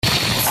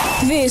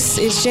This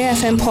is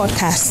JFM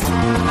Podcast.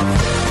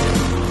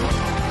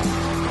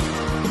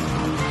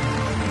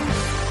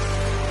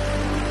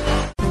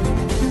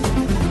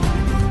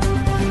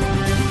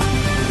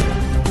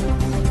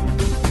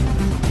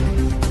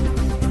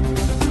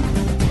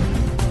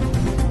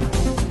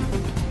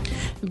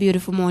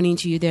 Beautiful morning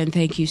to you there, and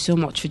thank you so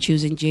much for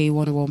choosing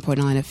J101.9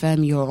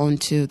 FM. You're on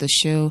to the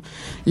show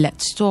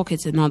Let's Talk.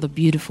 It's another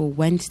beautiful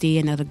Wednesday,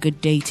 another good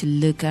day to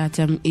look at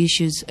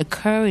issues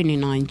occurring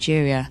in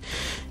Nigeria.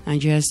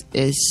 Nigeria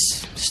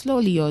is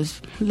slowly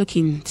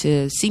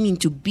seeming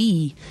to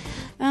be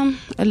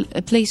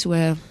a place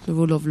where the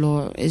rule of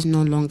law is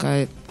no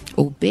longer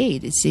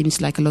obeyed. It seems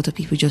like a lot of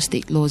people just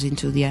take laws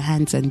into their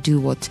hands and do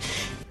what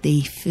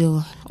they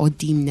feel or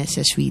deem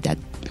necessary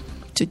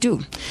to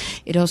do.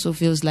 It also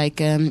feels like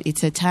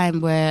it's a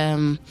time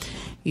where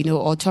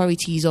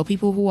authorities or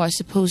people who are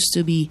supposed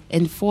to be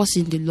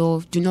enforcing the law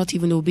do not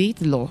even obey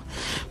the law.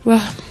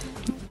 Well,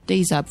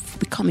 days are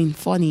becoming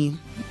funny.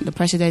 The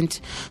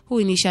president, who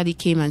initially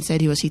came and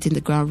said he was hitting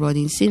the ground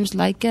running, seems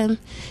like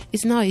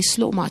it's now a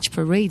slow march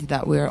parade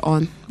that we're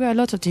on. There are a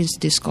lot of things to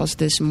discuss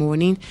this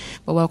morning,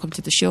 but welcome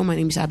to the show. My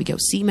name is Abigail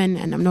Seaman,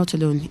 and I'm not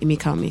alone.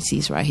 Emeka Messi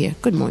is right here.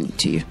 Good morning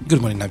to you.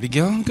 Good morning,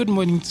 Abigail. Good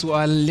morning to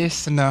our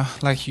listener.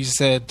 Like you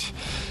said,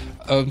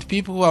 the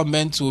people who are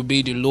meant to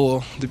obey the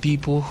law, the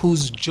people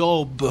whose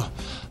job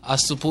are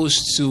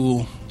supposed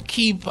to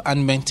keep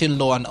and maintain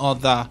law and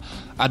order,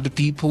 are the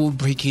people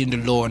breaking the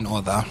law and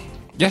order.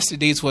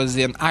 Yesterday it was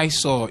an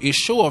eyesore, a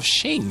show of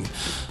shame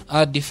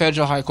at the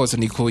Federal High Court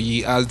in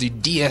Ikoyi as the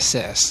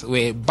DSS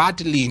were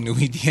battling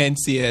with the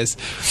NCS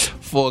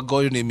for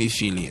Godwin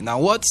Emefiele. Now,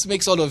 what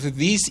makes all of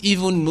this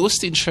even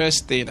most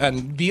interesting,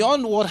 and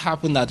beyond what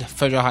happened at the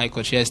Federal High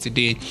Court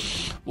yesterday,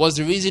 was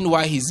the reason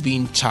why he's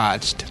being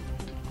charged.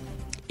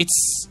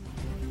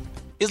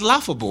 It's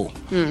laughable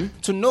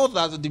to know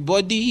that the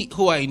body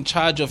who are in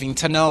charge of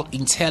internal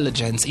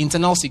intelligence,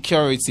 internal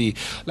security,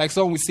 like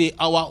some would say,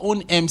 our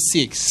own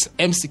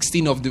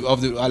M16 of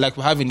the like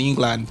we have in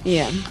England,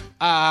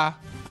 are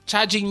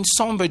charging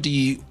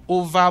somebody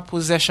over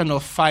possession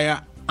of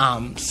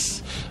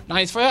firearms. Now,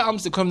 is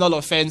firearms a criminal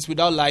offense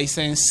without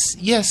license?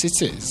 Yes,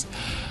 it is.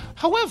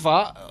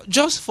 However,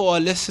 just for our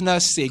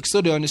listeners' sake,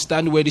 so they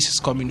understand where this is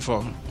coming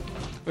from.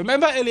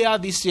 Remember earlier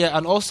this year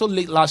and also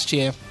late last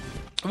year,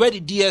 where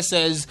the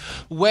DSS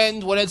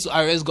wanted to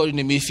arrest Godwin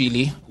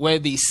Emefiele, where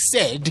they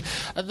said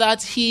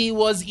that he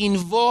was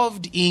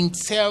involved in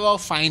terror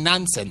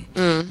financing.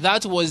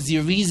 That was the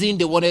reason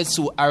they wanted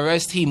to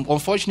arrest him.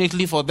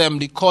 Unfortunately for them,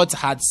 the court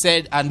had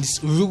said and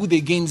ruled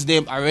against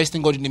them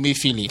arresting Godwin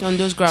Emefiele.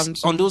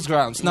 On those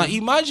grounds. Now,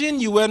 imagine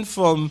you went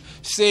from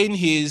saying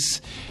he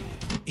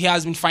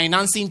has been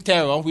financing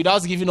terror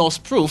without giving us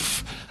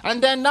proof,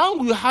 and then now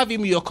you have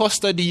him in your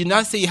custody. You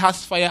now say he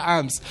has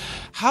firearms.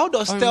 How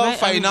does terror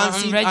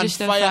financing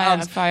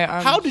and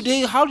firearms? How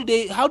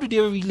do they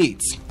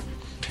relate?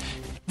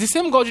 The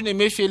same Godwin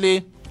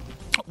Emefiele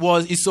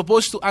is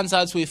supposed to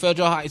answer to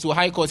a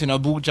high court in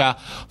Abuja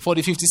for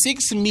the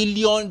 $56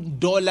 million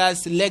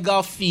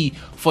legal fee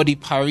for the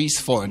Paris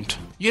Fund.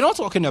 You're not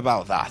talking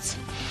about that.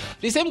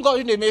 The same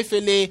Godwin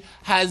Emefiele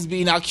has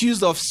been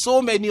accused of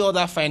so many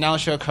other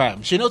financial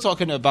crimes. You're not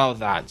talking about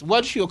that.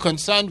 What you're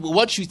concerned with,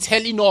 what you're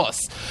telling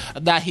us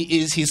that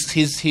his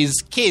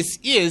case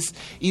is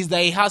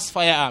that he has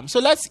firearms. So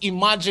let's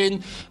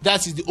imagine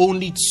that is the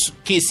only two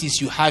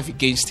cases you have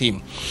against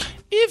him.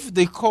 If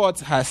the court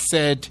has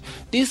said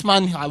this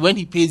man, when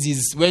he pays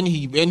his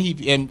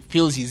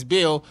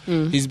bail,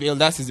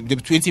 that's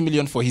the 20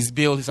 million for his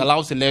bail, he's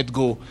allowed to let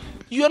go.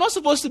 You are not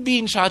supposed to be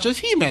in charge of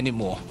him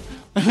anymore.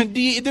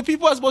 The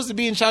people who are supposed to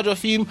be in charge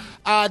of him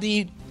are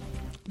the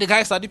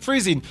guys at the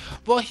prison.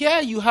 But here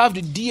you have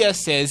the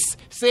DSS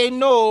saying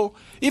no,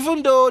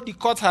 even though the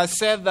court has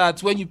said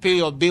that when you pay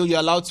your bill, you're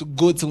allowed to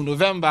go till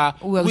November,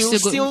 we'll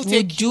still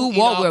do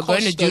what we're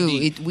going to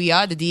do. We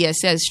are the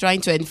DSS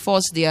trying to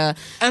enforce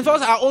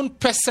our own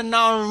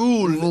personal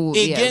rule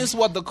against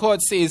what the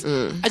court says.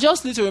 I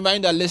just need to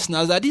remind our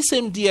listeners that this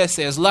same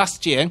DSS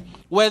last year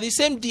were the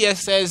same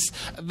DSS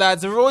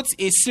that wrote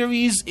a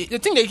series. I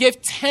think they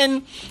gave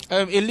 10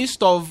 a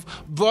list of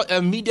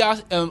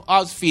media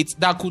outfits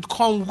that could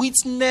come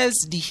witness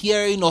the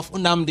hearing of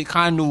Nnamdi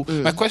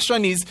Kanu. My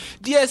question is,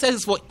 DSS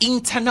is for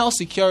internal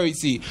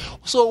security.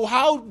 So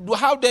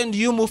how then do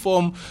you move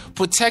from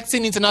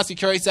protecting internal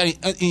security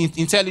and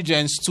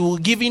intelligence to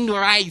giving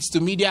rights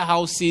to media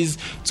houses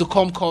to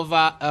come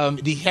cover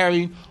the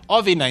hearing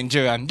of a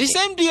Nigerian? The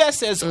same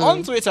DSS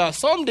on Twitter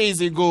some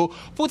days ago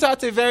put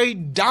out a very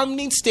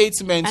damning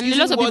statement. And a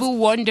lot of people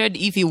wondered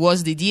if it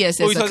was the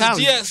DSS account.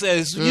 It was the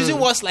DSS, using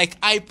words like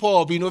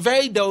IPOB,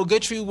 very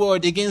derogatory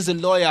word against the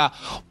lawyer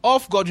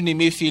of Godwin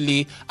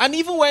Emefiele. And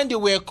even when they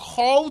were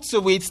called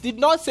to it, did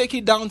not take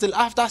it down till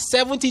after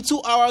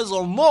 72 hours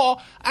or more,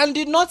 and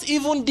did not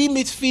even deem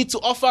it fit to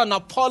offer an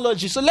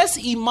apology. So let's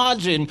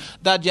imagine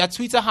that their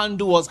Twitter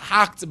handle was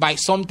hacked by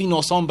something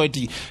or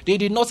somebody. They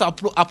did not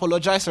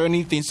apologize or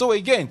anything. So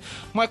again,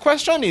 my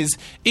question is,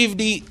 if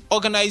the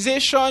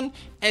organization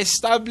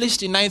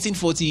established in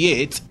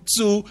 1948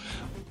 to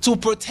to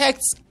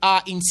protect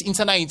our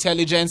internal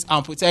intelligence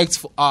and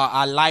protect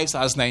our lives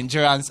as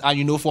Nigerians,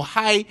 and for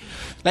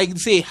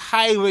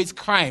high rate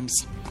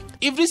crimes.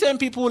 If these same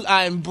people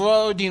are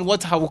embroiled in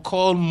what I would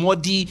call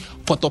muddy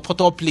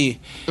poto play,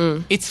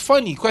 it's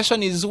funny.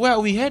 Question is, where are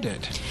we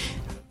headed?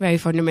 Very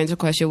fundamental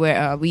question, where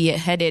are we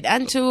headed?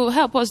 And to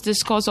help us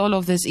discuss all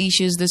of these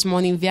issues this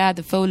morning via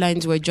the phone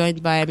lines, we're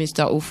joined by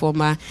Mr.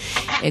 Ufoma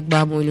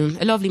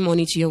Egbamonu. A lovely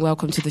morning to you and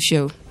welcome to the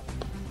show.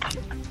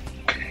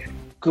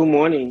 Good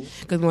morning.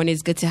 Good morning.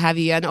 It's good to have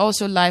you. And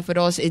also live with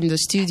us in the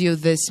studio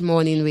this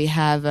morning, we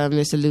have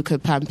Mr. Luca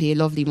Pampi. A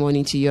lovely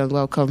morning to you and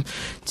welcome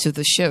to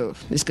the show.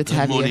 It's good to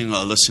have you. Good morning,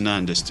 our listener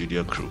and the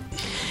studio crew.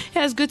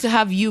 Yeah, it's good to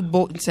have you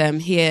both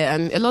here,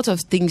 and a lot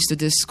of things to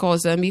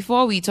discuss. And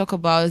before we talk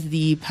about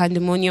the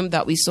pandemonium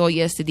that we saw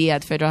yesterday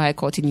at Federal High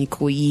Court in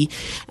Ikoyi,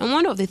 and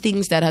one of the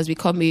things that has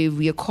become a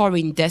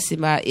recurring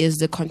decima is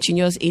the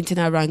continuous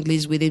internal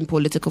wranglings within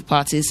political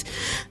parties.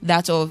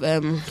 That of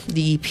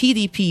the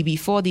PDP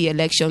before the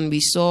election, we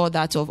saw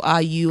that of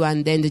RU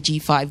and then the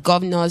G5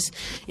 governors.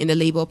 In the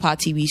Labour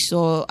Party, we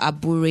saw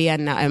Abure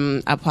and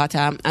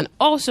Apata. And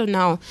also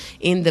now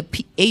in the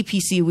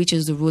APC, which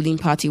is the ruling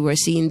party, we're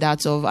seeing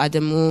that of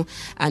Adamu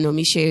and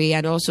Omisheri,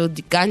 and also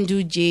the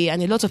Gandu J,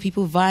 and a lot of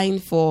people vying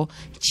for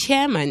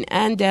chairman.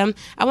 And I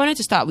wanted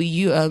to start with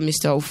you,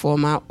 Mr.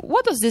 Ufoma.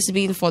 What does this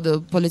mean for the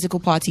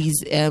political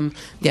parties, their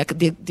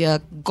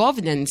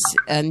governance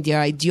and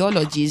their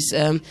ideologies?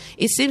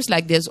 It seems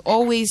like there's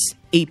always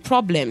a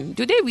problem.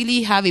 Do they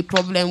really have a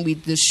problem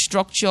with the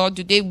structure?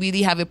 Do they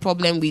really have a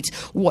problem with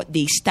what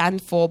they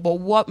stand for? But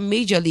what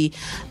majorly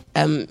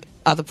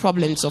are the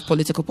problems of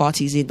political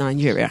parties in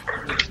Nigeria?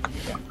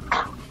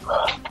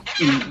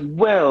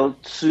 Well,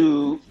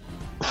 to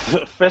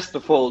first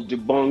of all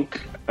debunk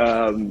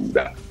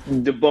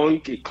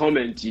a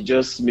comment you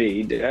just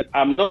made,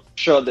 I'm not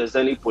sure there's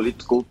any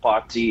political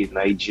party in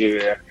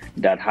Nigeria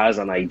that has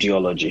an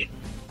ideology.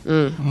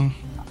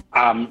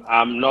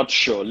 I'm not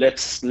sure.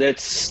 Let's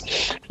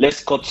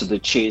cut to the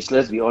chase.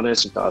 Let's be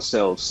honest with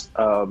ourselves.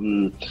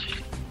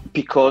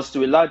 Because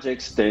to a large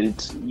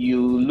extent,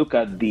 you look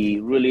at the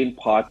ruling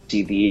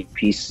party, the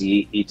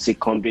APC, it's a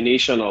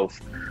combination of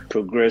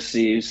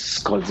progressives,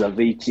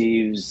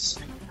 conservatives,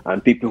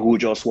 and people who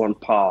just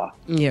want power.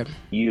 Yeah.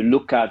 You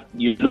look at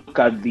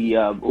the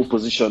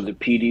opposition, the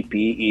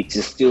PDP, it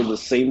is still the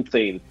same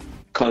thing.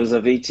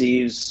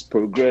 Conservatives,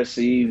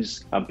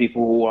 progressives, and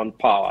people who want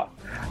power.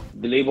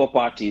 The Labour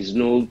Party is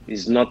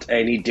not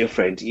any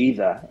different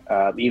either,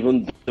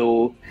 even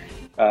though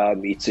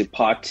it's a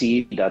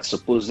party that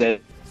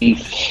supposedly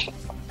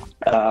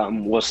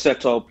was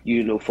set up,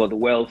 for the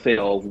welfare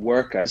of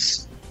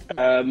workers.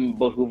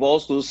 But we've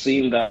also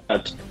seen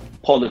that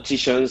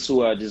politicians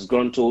who are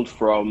disgruntled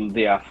from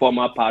their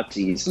former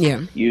parties,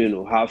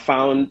 have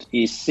found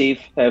a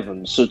safe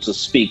haven, so to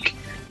speak.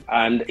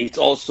 And it's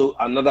also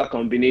another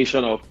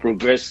combination of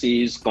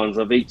progressives,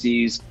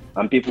 conservatives,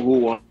 and people who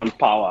want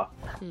power.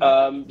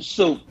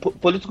 So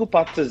political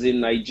parties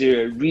in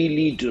Nigeria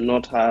really do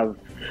not have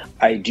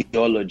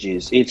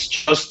ideologies. It's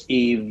just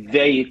a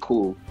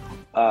vehicle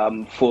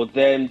for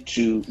them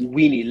to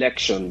win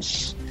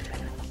elections.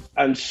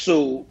 And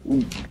so,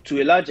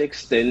 to a large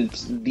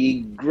extent,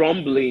 the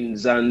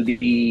grumblings and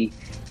the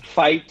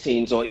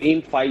fightings or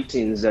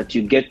infightings that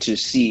you get to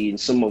see in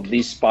some of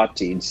these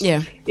parties,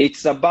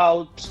 it's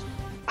about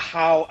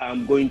how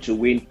I'm going to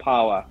win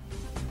power.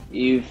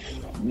 If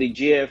the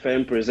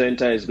JFM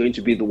presenter is going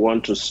to be the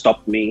one to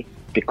stop me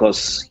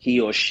because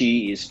he or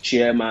she is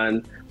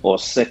chairman or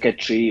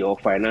secretary or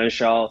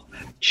financial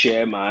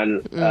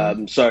chairman,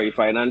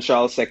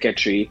 financial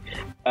secretary,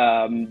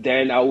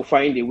 then I will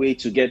find a way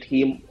to get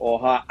him or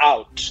her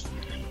out.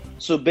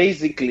 So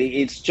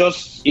basically, it's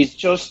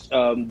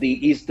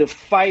the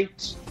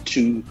fight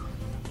to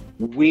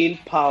win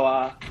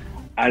power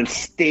and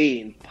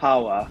stay in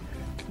power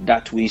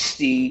that we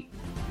see.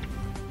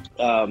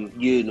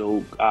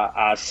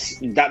 As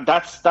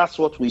that's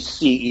what we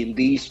see in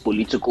these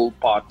political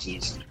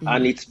parties,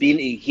 and it's been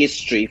a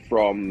history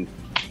from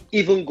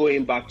even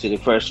going back to the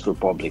First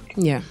Republic.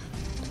 Yeah.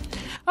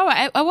 All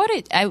right.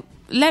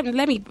 Let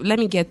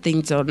me get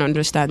things on,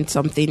 understand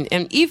something.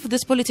 And if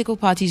these political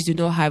parties do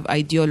not have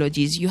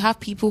ideologies, you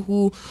have people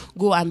who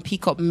go and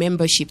pick up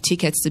membership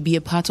tickets to be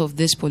a part of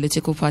these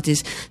political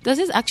parties. Does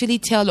this actually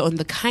tell on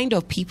the kind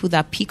of people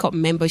that pick up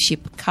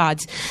membership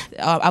cards?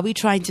 Are we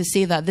trying to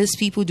say that these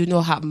people do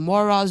not have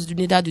morals,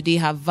 neither do they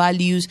have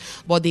values,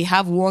 but they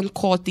have one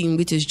core thing,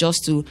 which is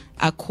just to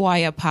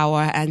acquire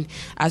power? And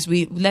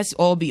let's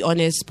all be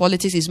honest,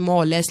 politics is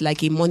more or less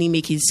like a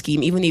money-making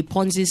scheme. Even a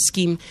Ponzi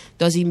scheme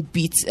doesn't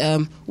beat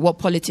what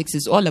politics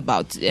is all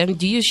about.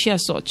 Do you share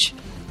such?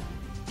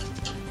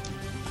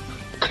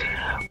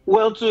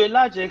 Well, to a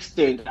large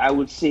extent, I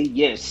would say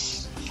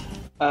yes.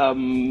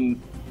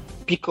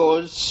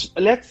 Because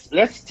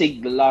let's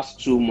take the last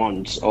 2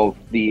 months of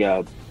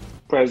the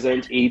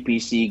present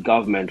APC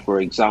government, for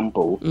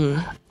example.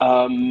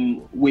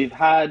 We've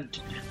had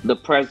the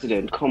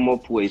president come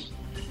up with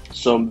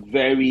some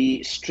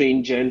very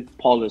stringent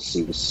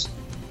policies.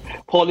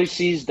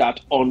 policies that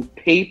on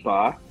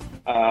paper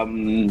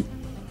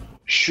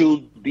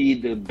should be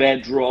the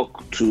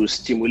bedrock to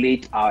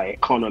stimulate our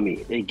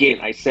economy. Again,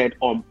 I said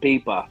on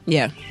paper.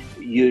 Yeah.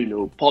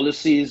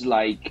 Policies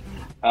like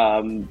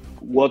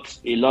what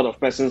a lot of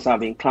persons have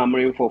been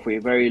clamoring for a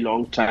very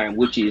long time,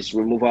 which is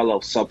removal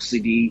of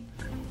subsidy,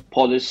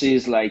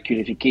 policies like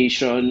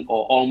unification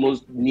or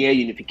almost near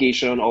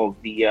unification of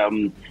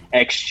the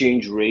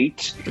exchange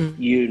rate.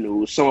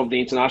 Some of the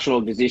international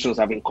organizations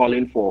have been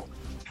calling for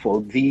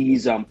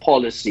these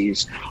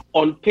policies.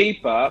 On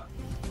paper,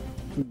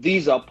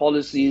 these are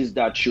policies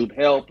that should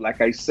help,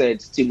 like I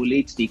said,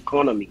 stimulate the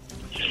economy.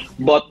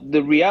 But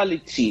the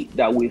reality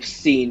that we've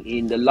seen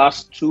in the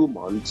last 2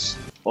 months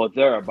or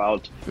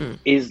thereabout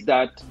is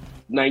that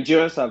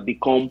Nigerians have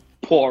become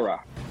poorer.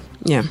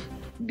 Yeah.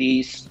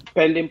 The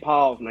spending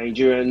power of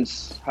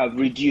Nigerians have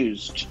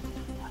reduced.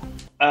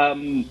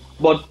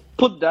 But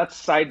put that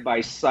side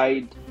by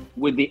side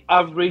with the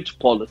average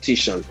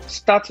politician,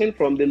 starting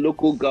from the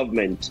local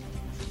government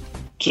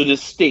to the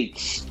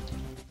states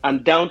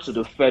and down to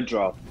the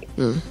federal.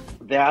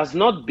 There has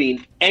not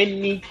been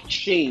any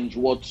change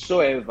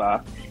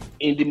whatsoever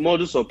in the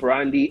modus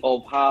operandi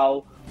of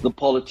how the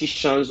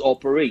politicians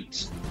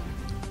operate.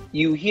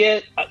 You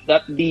hear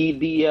that the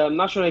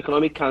National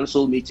Economic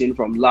Council meeting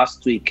from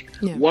last week,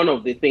 one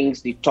of the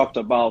things they talked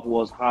about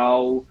was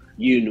how,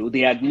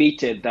 they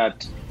admitted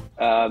that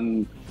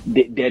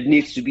there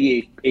needs to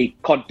be a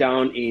cut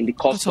down in the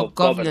cost of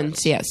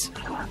governance. Yes.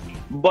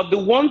 But the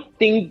one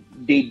thing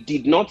they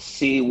did not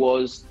say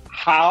was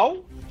how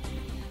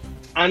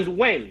and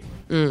when.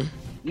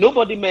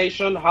 Nobody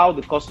mentioned how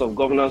the cost of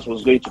governance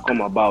was going to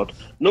come about.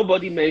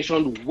 Nobody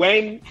mentioned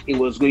when it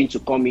was going to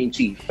come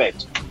into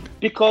effect.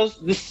 Because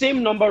the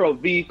same number of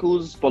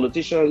vehicles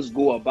politicians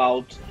go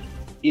about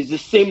is the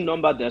same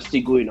number they're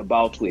still going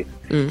about with.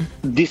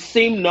 The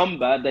same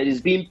number that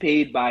is being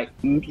paid by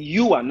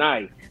you and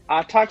I.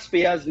 Our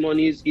taxpayers'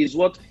 monies is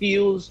what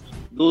fuels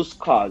those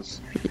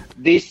cars.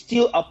 They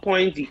still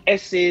appoint the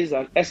SAs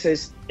and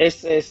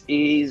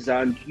SSAs,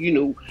 and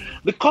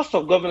the cost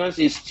of governance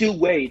is still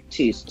where it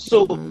is.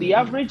 So the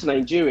average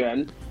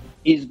Nigerian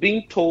is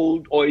being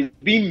told, or is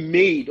being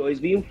made, or is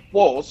being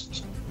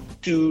forced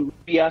to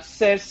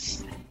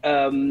reassess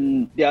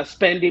their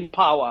spending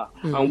power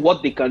and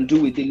what they can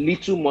do with the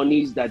little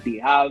monies that they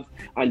have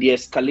and the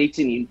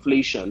escalating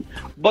inflation.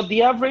 But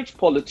the average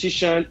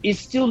politician is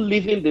still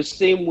living the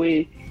same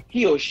way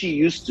he or she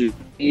used to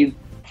live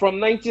from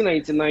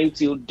 1999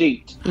 till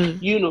date.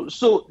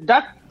 So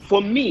that,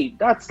 for me,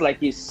 that's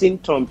like a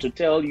symptom to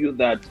tell you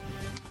that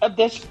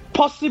there's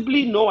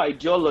possibly no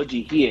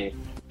ideology here.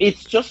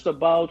 It's just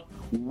about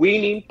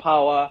winning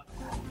power,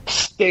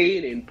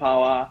 staying in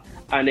power,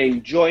 and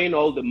enjoying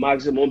all the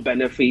maximum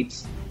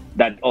benefits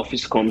that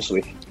office comes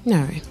with. All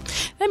right.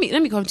 Let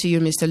me come to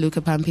you, Mr.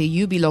 Luka Pampe.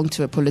 You belong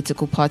to a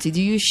political party.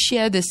 Do you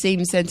share the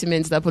same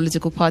sentiments that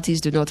political parties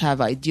do not have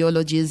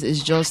ideologies?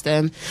 It's just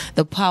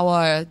the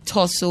power,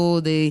 tussle,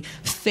 the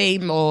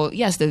fame,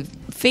 the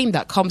fame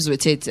that comes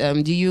with it.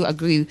 Do you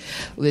agree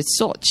with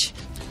such?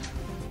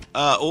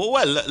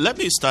 Well, let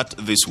me start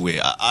this way.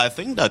 I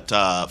think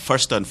that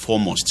first and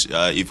foremost,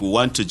 if we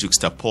want to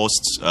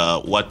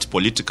juxtapose what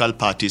political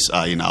parties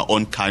are in our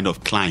own kind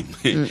of climb,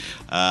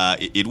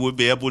 it will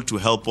be able to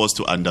help us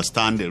to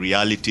understand the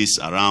realities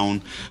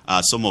around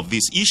some of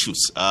these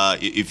issues.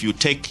 If you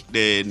take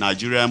the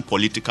Nigerian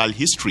political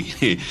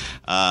history,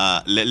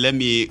 let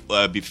me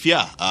be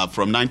fair,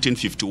 from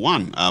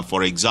 1951,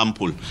 for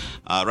example,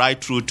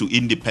 right through to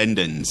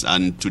independence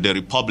and to the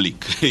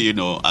republic,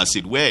 as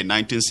it were, in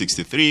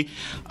 1963.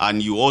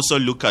 And you also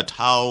look at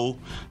how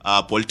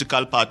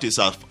political parties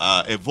have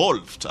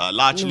evolved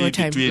largely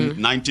between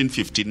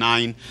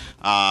 1959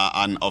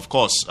 and, of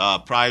course,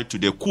 prior to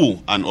the coup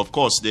and, of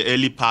course, the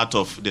early part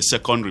of the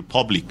Second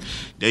Republic.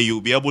 Then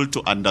you'll be able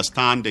to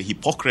understand the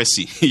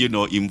hypocrisy,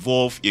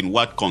 involved in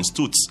what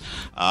constitutes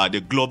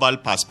the global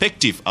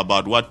perspective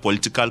about what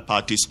political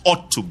parties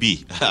ought to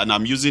be. And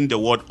I'm using the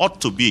word ought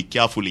to be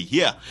carefully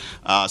here,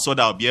 so that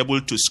I'll be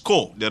able to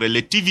score the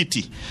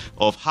relativity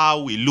of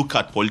how we look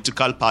at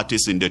political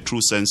parties in the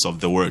true sense of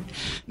the word.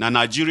 Now,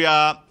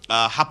 Nigeria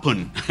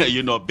happen,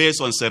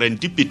 based on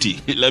serendipity,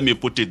 let me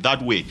put it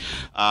that way,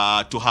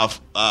 to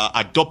have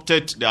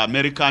adopted the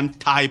American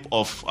type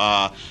of,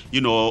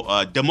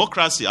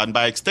 democracy and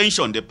by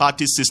extension the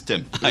party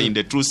system in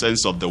the true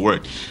sense of the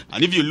word.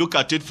 And if you look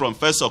at it from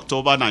 1st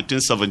October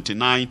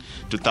 1979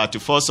 to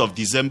 31st of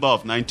December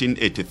of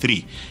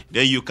 1983,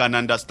 then you can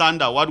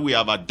understand that what we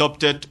have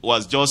adopted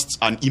was just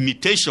an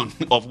imitation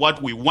of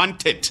what we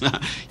wanted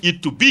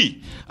it to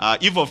be.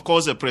 If, of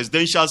course, a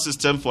presidential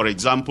system, for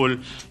example,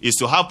 is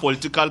to have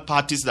political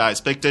parties that are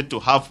expected to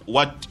have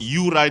what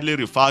you rightly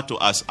refer to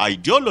as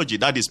ideology,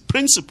 that is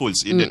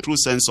principles in the true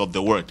sense of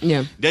the word,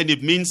 then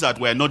it means that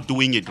we're not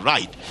doing it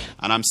right.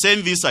 And I'm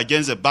saying this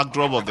against the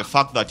backdrop of the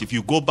fact that if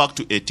you go back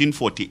to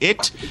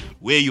 1848,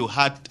 where you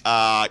had,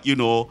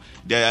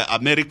 the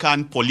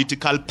American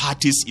political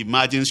parties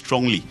emerging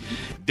strongly,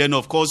 then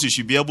of course you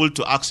should be able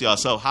to ask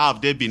yourself, how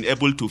have they been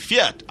able to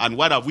fare it? And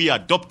what have we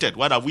adopted?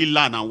 What have we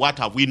learned? And what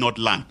have we not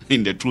learned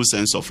in the true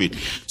sense of it?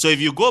 So if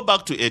you go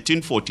back to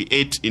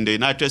 1848 in the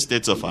United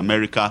States of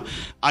America,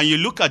 and you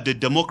look at the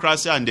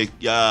democracy and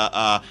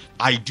the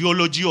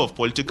ideology of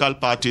political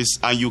parties,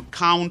 and you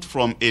count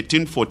from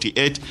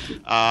 1848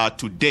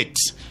 to date,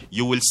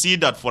 you will see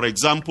that, for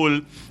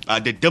example,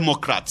 the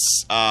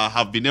Democrats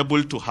have been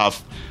able to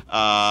have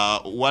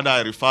what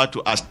I refer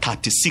to as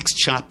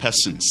 36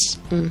 chairpersons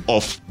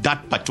of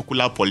that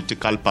particular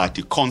political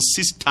party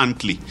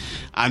consistently.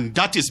 And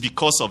that is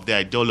because of their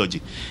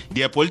ideology.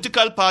 Their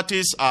political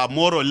parties are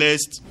more or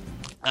less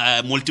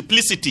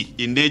multiplicity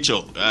in nature,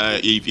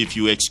 if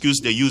you excuse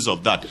the use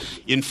of that.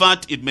 In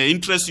fact, it may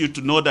interest you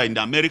to know that in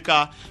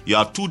America, you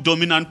have two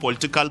dominant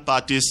political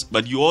parties,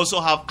 but you also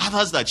have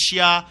others that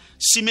share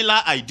similar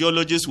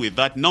ideologies with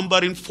that,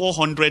 numbering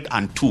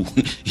 402 in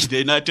the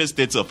United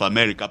States of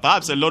America.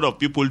 Perhaps a lot of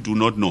people do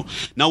not know.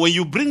 Now, when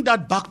you bring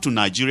that back to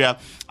Nigeria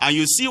and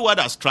you see what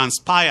has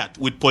transpired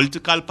with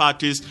political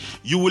parties,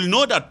 you will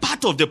know that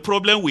part of the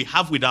problem we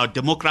have with our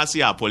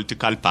democracy are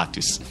political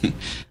parties.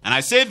 And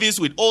I say this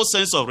with all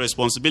sense of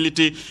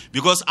responsibility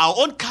because our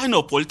own kind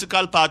of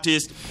political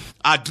parties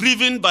are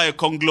driven by a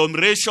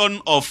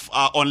conglomeration of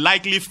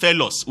unlikely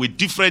fellows with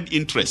different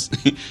interests,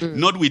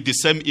 not with the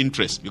same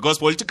interests. Because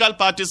political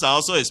parties are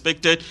also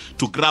expected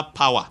to grab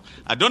power.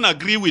 I don't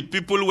agree with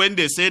people when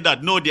they say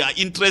that, no, their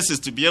interest is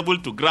to be able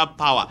to grab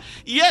power.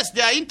 Yes,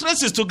 their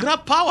interest is to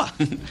grab power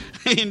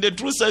in the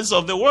true sense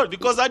of the word,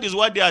 because that is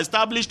what they are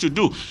established to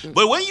do.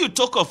 But when you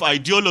talk of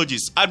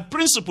ideologies and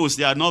principles,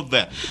 they are not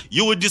there.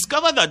 You will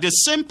discover that the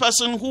same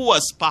person who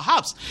was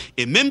perhaps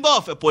a member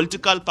of a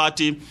political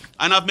party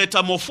and have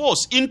metamorphosed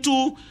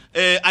into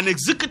an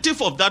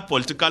executive of that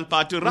political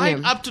party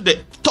up to the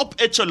top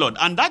echelon,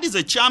 and that is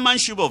a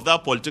chairmanship of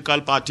that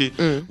political party,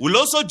 will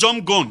also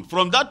jump gun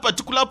from that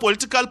particular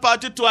political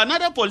party to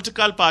another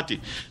political party.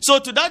 So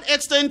to that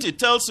extent, it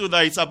tells you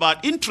that it's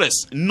about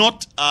interest,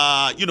 not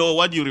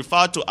what you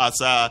refer to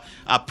as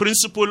a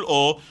principle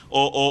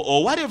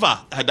or whatever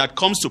that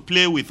comes to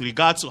play with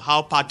regards to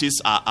how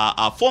parties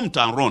are formed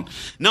and run.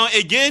 Now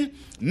again,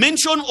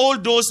 mention all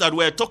those that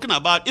we're talking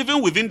about,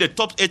 even within the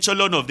top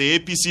echelon of the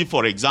APC,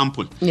 for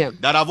example,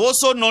 that have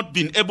also not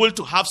been able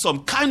to have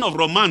some kind of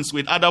romance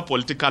with other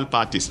political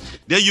parties.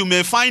 Then you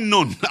may find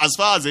none as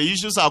far as the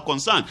issues are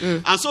concerned.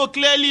 And so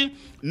clearly,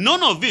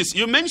 none of this.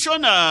 You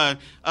mentioned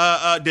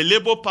the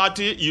Labour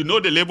Party,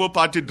 the Labour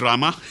Party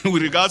drama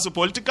with regards to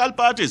political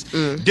parties.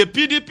 The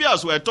PDP,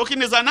 as we're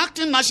talking, is an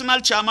acting national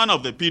chairman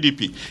of the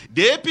PDP.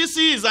 The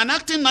APC is an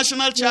acting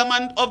national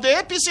chairman of the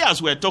APC,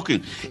 as we're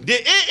talking. The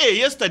AA,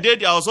 yesterday,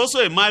 there was also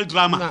a mild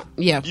drama.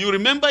 You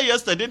remember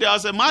yesterday, there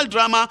was a mild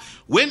drama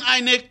when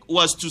INEC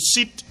was to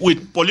sit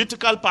with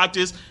political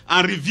parties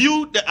and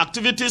review the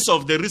activities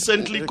of the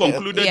recently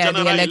concluded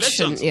general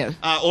elections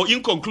or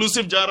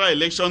inconclusive general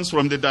elections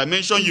from the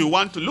dimension you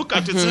want to look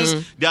at it,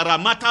 since there are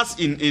matters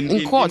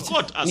in court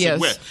as it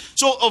were.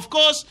 So, of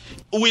course,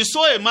 we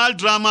saw a mild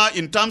drama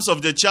in terms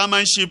of the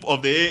chairmanship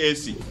of the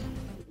AAC.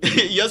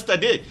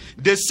 Yesterday,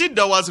 the seat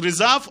that was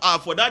reserved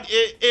for that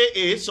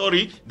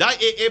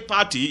AA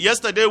party,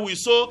 yesterday we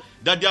saw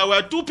that there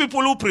were two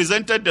people who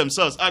presented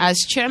themselves as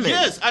chairman.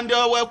 Yes, and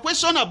there were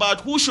questions about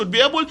who should be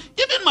able,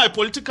 even my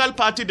political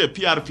party, the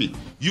PRP.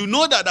 You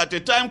know that at the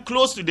time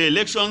close to the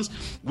elections,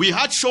 we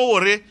had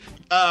Showore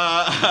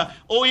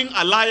owing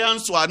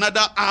alliance to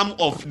another arm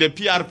of the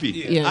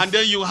PRP. And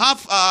then you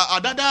have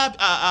another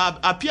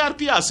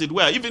PRP, as it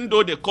were, even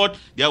though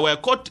there were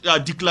court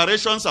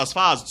declarations as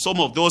far as some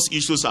of those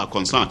issues are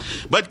concerned.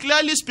 But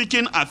clearly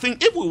speaking, I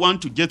think if we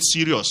want to get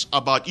serious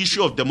about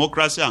issue of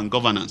democracy and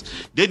governance,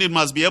 then it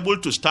must be able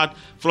to start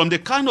from the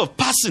kind of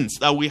persons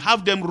that we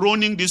have them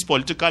running these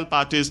political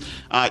parties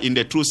in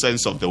the true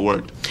sense of the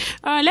word.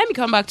 Let me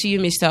come back to you,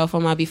 Mr.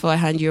 Alfama, before I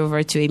hand you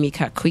over to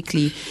Emeka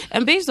quickly.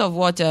 And based on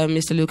what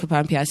Mr. Luka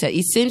Pampia said,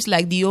 it seems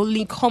like the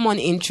only common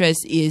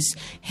interest is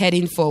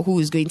heading for who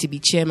is going to be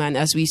chairman,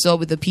 as we saw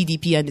with the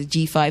PDP and the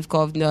G5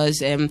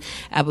 governors,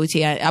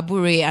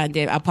 Abure and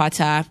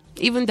Apata,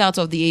 even that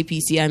of the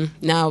APC and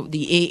now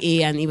the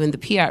AA and even the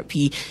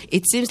PRP.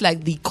 It seems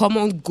like the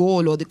common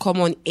goal or the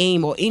common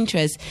aim or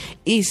interest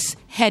is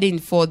heading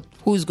for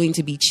who's going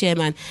to be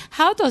chairman.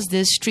 How does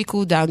this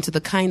trickle down to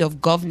the kind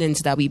of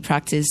governance that we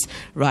practice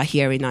right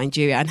here in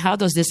Nigeria? And how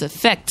does this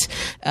affect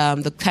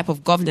the type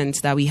of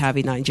governance that we have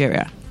in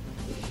Nigeria?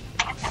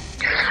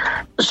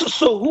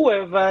 So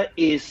whoever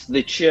is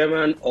the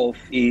chairman of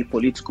a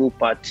political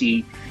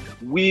party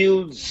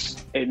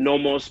wields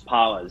enormous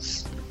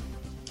powers.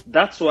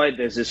 That's why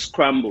there's a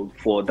scramble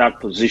for that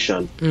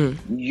position.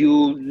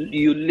 You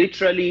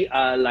literally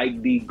are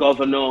like the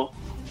governor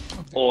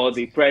or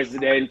the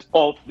president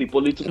of the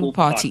political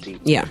party.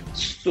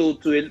 So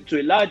to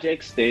a large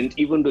extent,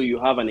 even though you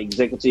have an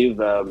executive,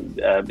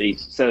 a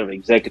set of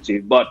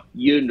executive, but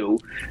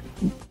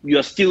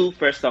you're still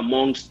first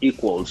amongst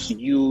equals.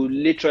 You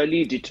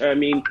literally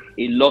determine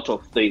a lot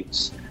of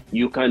things.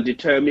 You can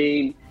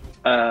determine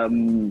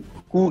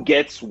who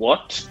gets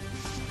what.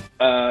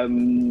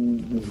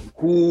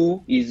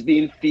 who is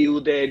being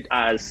fielded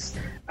as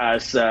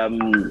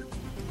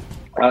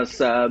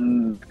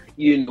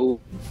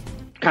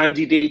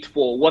candidate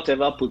for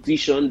whatever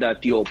position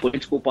that your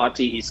political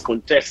party is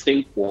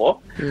contesting for.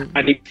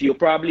 And if you're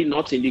probably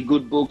not in the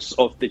good books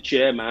of the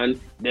chairman,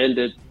 then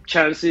the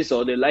chances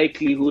or the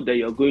likelihood that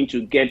you're going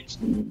to get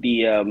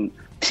the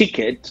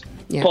ticket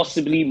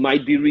possibly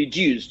might be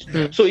reduced.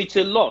 So it's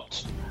a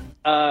lot.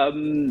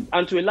 And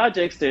to a large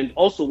extent,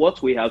 also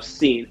what we have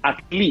seen,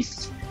 at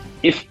least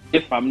if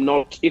I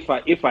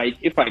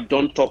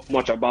don't talk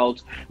much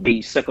about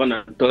the Second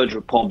and Third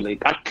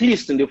Republic, at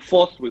least in the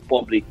Fourth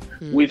Republic,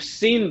 we've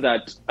seen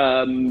that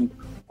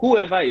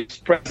whoever is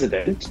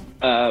president,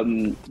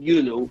 or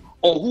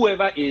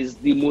whoever is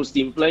the most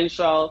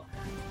influential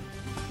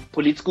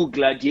political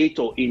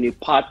gladiator in a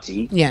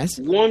party,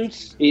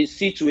 wants a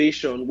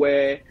situation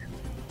where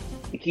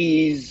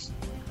his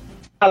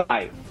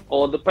ally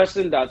or the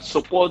person that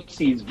supports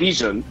his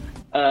vision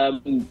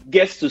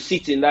gets to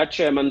sit in that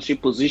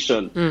chairmanship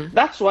position.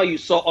 That's why you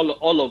saw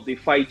all of the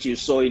fight you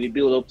saw in the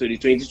build-up to the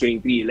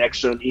 2023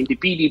 election in the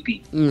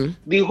PDP.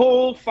 The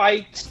whole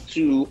fight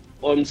to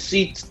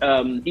unseat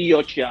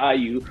Iyorchia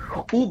Ayu,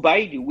 who,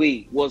 by the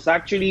way, was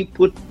actually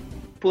put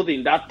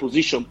in that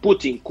position,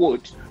 put in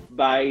quote,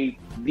 by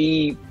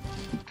the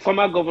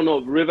former governor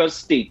of Rivers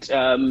State,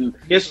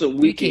 Nyesom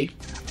Wike.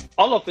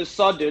 All of a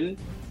sudden,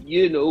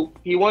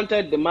 he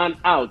wanted the man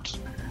out.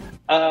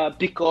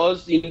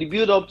 Because in the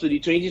build-up to the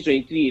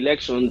 2023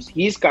 elections,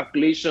 his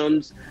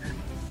calculations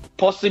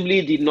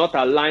possibly did not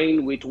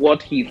align with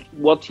what he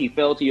felt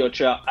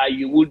Iyorchia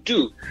Ayu would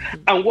do.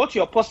 And what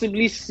you're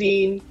possibly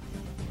seeing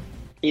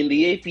in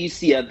the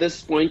APC at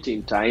this point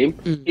in time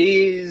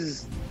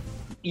is,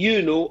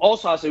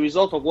 also as a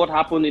result of what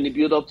happened in the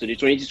build-up to the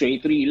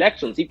 2023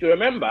 elections. If you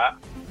remember,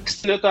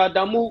 Senator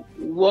Adamu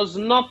was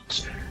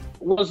not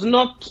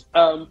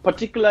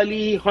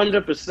particularly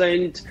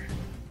 100%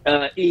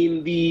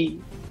 in the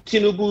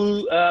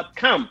Tinubu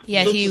camp.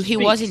 Yeah, he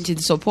wasn't in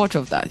support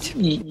of that.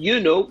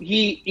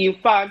 He in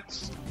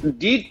fact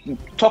did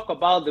talk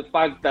about the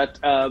fact that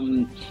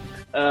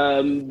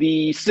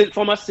the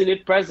former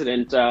Senate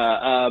President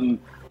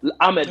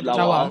Ahmed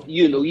Lawal,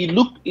 he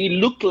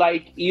looked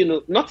like, he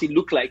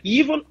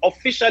even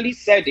officially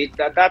said it,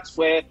 that's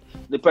where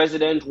the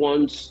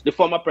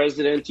former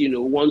president,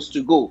 wants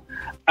to go.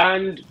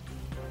 And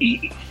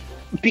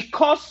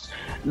because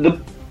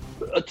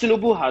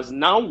Tinubu has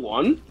now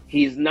won,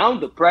 he's now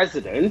the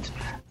president,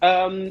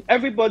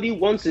 everybody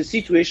wants a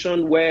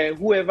situation where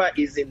whoever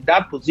is in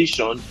that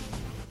position,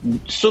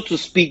 so to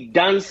speak,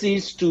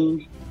 dances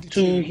to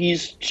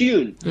his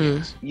tune,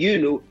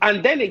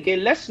 And then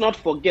again, let's not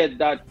forget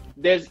that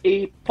there's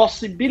a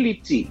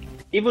possibility,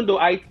 even though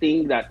I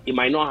think that it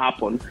might not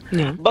happen,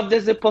 but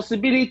there's a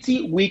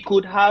possibility we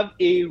could have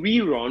a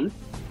rerun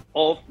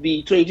of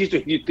the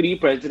 2023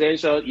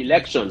 presidential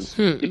elections,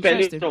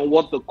 depending on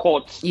what the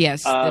courts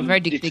the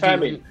verdict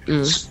determine.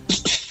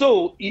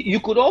 So you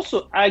could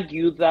also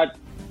argue that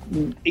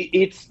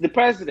it's the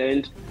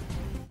president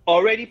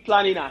already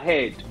planning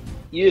ahead.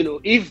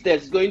 If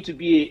there's going to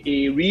be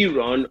a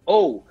rerun,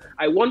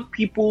 I want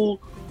people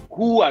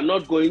who are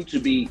not going to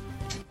be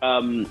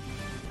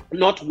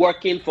not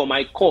working for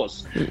my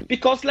cause.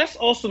 Because let's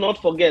also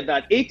not forget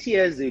that 8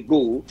 years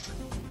ago,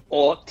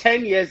 or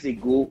 10 years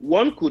ago,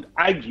 one could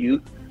argue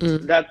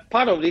that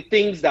part of the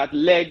things that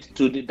led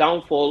to the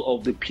downfall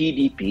of the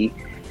PDP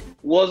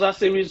was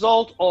as a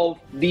result of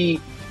the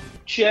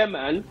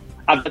chairman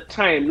at the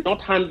time not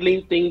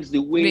handling things the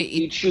way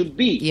it should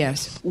be.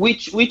 Yes.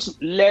 Which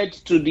led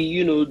to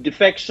the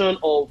defection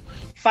of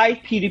 5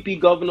 PDP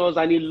governors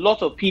and a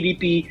lot of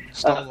PDP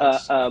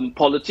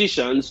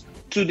politicians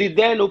to the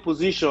then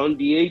opposition,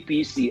 the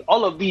APC.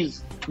 All of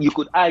these, you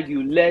could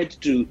argue, led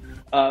to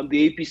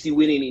the APC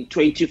winning in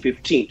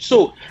 2015.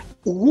 So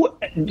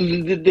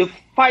the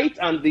fight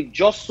and the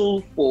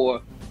jostle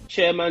for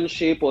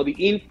chairmanship or the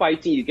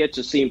infighting you get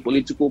to see in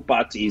political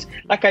parties,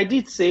 like I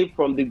did say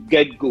from the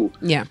get-go.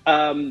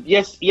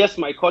 Yes,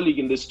 my colleague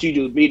in the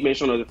studio made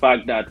mention of the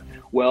fact that,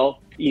 well,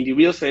 in the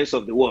real sense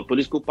of the word,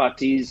 political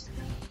parties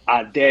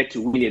are there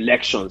to win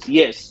elections.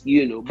 Yes,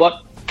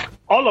 but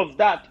all of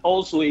that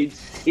also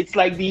it's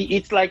like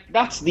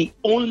that's the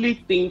only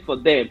thing for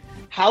them,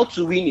 how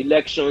to win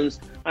elections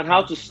and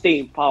how to stay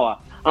in power.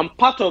 And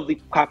part of the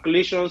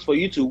calculations for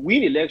you to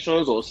win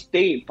elections or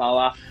stay in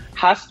power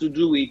has to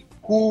do with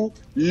who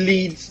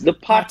leads the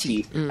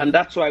party. And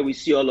that's why we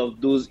see all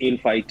of those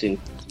infighting.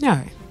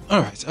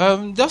 All right.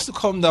 Just to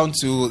come down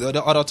to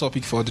the other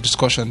topic for the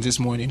discussion this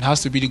morning,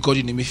 has to be the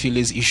Godwin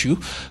Emefiele's issue.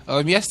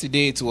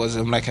 Yesterday, it was,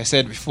 like I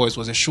said before, it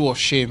was a show of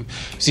shame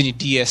seeing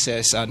the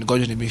DSS and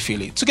Godwin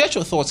Emefiele. To get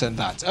your thoughts on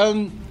that,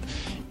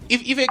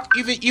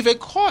 if a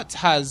court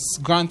has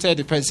granted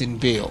the person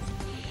bail,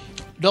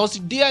 does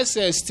the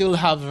DSS still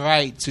have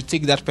right to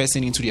take that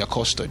person into their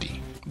custody?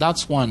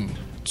 That's one.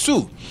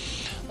 Two,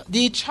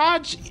 the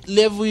charge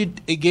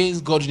leveled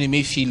against Godwin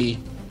Emefiele,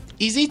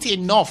 is it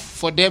enough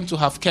for them to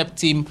have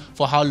kept him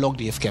for how long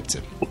they have kept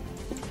him?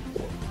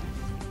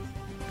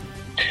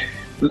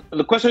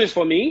 The question is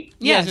for me?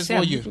 Yes, it's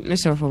for you.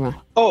 Mr. Ofuma.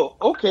 Oh,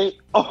 okay.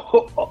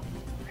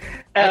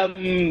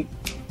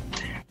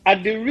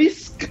 At the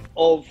risk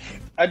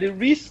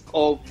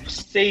of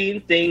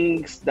saying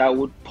things that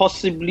would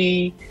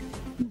possibly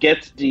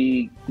get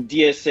the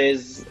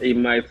DSS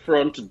in my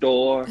front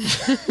door,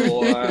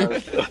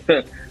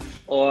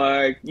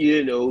 or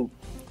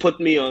put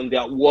me on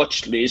their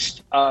watch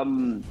list,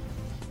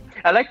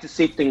 I like to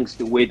say things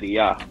the way they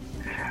are.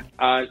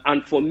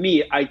 And for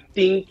me, I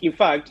think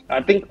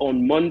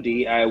on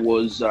Monday I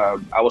was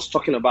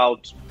talking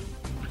about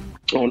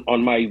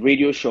on my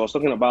radio show. I was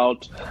talking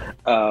about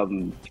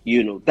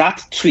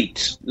that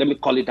tweet. Let me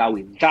call it that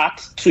way.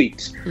 That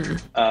tweet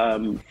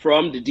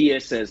from the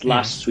DSS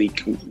last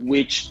week,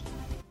 which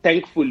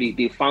thankfully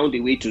they found a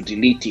way to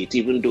delete it,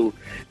 even though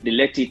they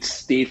let it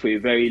stay for a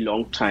very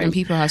long time. And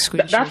people have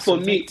screenshots.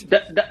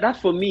 That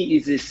for me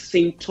is a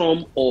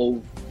symptom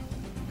of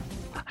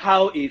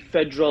how a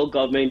federal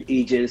government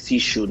agency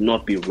should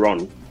not be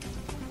run.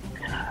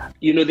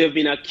 There have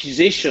been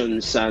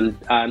accusations and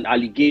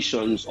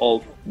allegations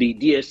of the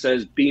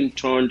DSS being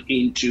turned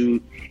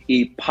into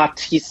a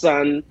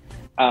partisan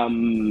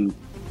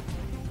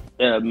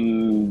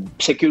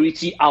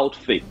security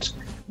outfit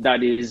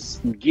that is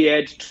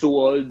geared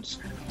towards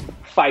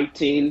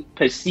fighting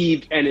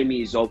perceived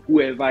enemies of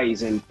whoever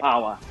is in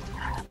power.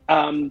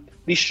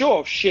 The show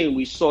of shame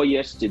we saw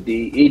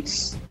yesterday,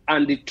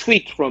 and the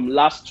tweet from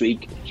last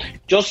week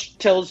just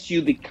tells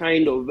you the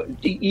kind of,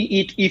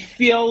 it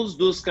fuels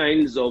those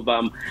kinds of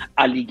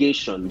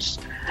allegations.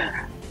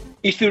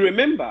 If you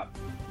remember,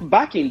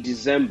 back in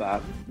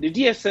December, the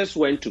DSS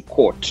went to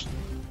court,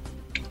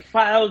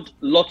 filed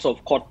lots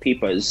of court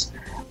papers,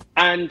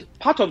 and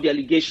part of the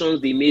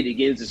allegations they made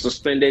against the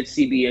suspended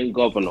CBN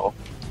governor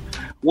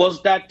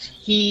was that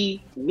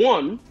he,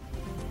 one,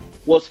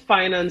 was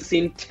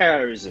financing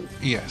terrorism.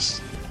 Yes.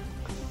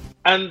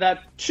 And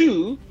that,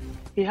 two,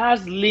 he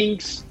has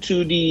links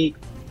to the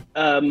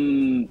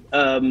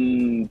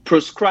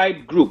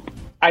proscribed group,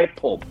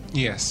 IPOB.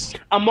 Yes.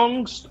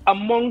 Amongst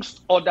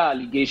other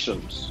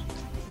allegations.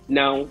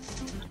 Now,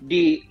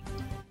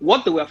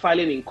 what they were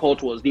filing in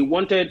court was they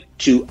wanted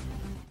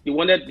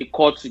the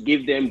court to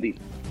give them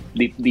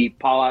the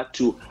power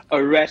to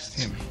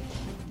arrest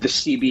the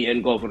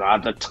CBN governor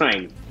at the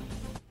time.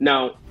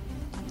 Now,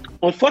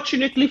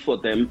 unfortunately for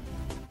them,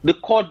 the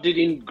court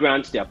didn't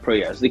grant their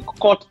prayers. The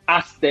court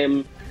asked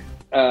them,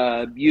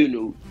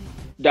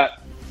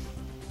 that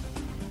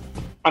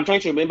I'm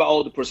trying to remember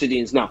all the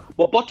proceedings now.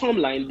 But bottom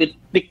line,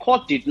 the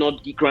court did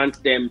not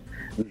grant them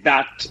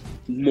that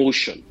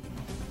motion.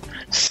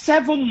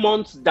 7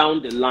 months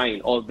down the line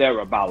or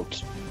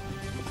thereabout,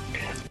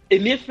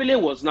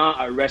 Emefiele was now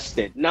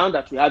arrested now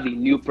that we have a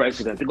new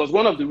president, because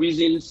one of the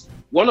reasons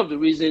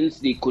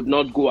they could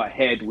not go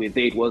ahead with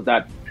it was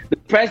that the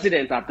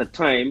president at the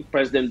time,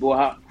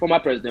 former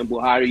President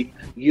Buhari,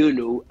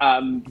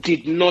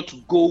 did not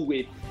go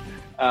with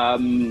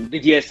the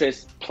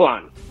DSS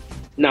plan.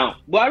 Now,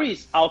 Buhari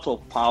is out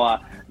of power.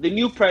 The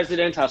new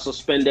president has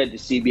suspended the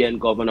CBN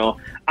governor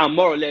and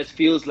more or less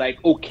feels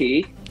like,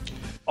 okay,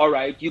 all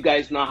right, you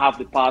guys now have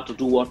the power to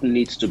do what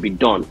needs to be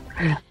done.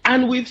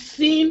 And we've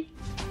seen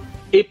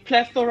a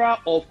plethora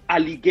of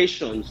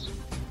allegations,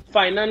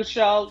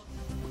 financial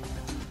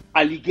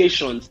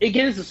allegations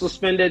against the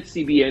suspended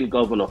CBN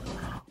governor.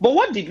 But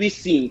what did we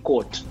see in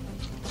court?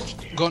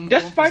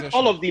 Despite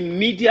all of the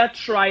media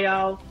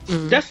trial,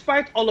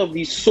 despite all of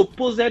the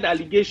supposed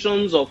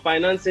allegations of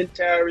financing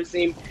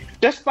terrorism,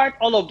 despite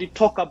all of the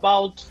talk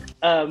about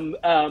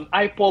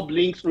IPOB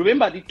links,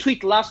 remember the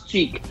tweet last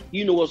week,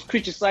 was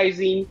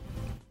criticizing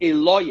a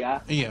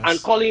lawyer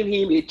and calling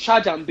him a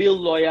charge and bail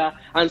lawyer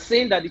and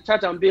saying that the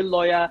charge and bail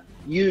lawyer,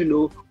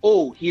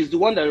 he's the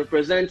one that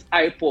represents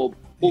IPOB.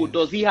 Oh,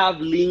 does he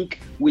have link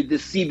with the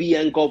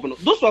CBN governor?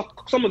 Those were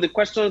some of the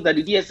questions that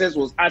the DSS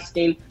was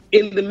asking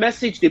in the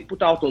message they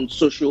put out on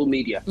social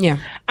media. Yeah.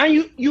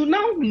 And you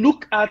now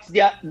look at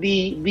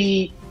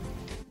the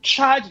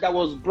charge that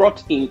was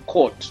brought in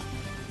court,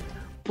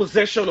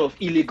 possession of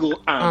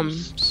illegal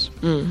arms.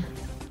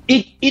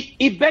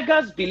 It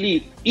beggars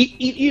belief,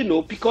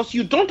 because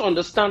you don't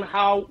understand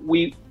how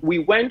we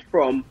went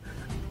from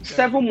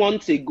 7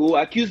 months ago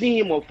accusing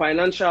him of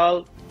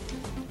financial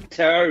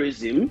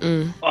terrorism,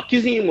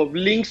 accusing him of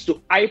links to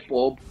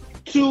IPOB,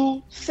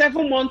 to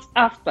 7 months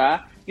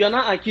after, you're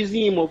now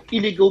accusing him of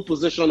illegal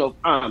possession of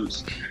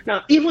arms.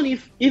 Now, even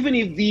if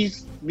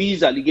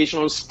these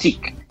allegations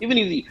stick, even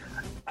if the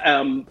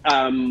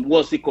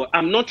what's it called,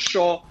 I'm not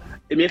sure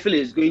Emefiele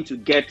is going to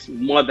get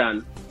more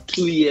than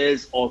 2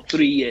 years or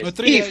 3 years. No,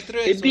 3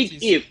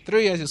 years.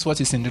 3 years is what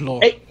is in the law.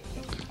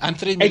 And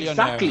 3 million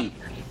exactly.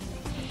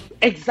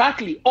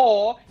 Exactly.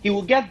 Or he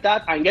will get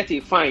that and get a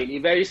fine, a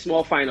very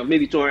small fine of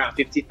maybe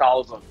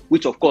 250,000,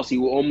 which of course he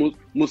will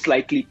most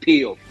likely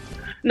pay off.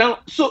 Now,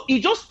 so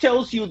it just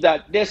tells you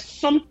that there's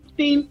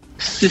something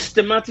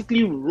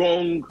systematically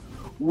wrong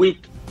with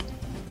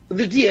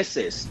the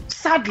DSS,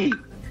 sadly,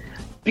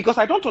 because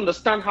I don't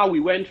understand how we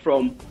went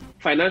from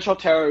financial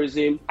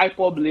terrorism,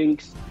 IPOB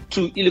links,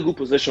 to illegal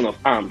possession of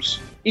arms.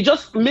 It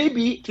just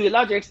maybe to a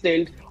large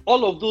extent,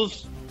 all of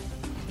those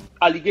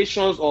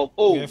allegations of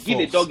give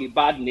a dog a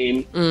bad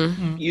name,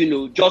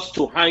 just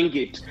to hang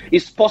it,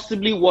 is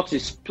possibly what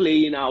is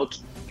playing out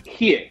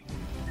here.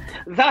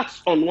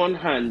 That's on one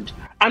hand.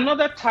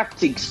 Another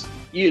tactics,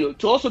 to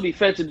also be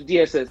fair to the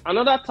DSS,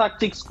 another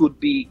tactics could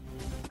be,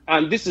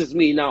 and this is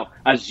me now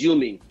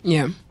assuming,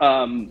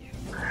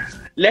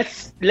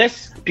 let's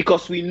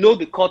because we know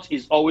the court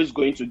is always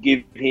going to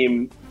give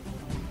him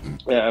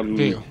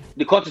bail.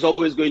 The court is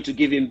always going to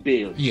give him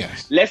bail.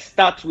 Yes. Let's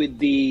start with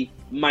the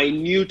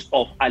minute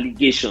of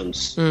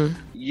allegations, and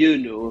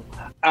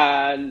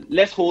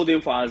let's hold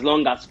him for as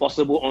long as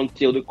possible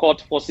until the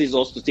court forces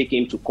us to take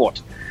him to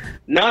court.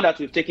 Now that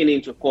we've taken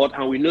him to court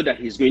and we know that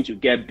he's going to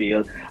get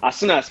bail, as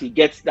soon as he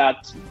gets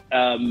that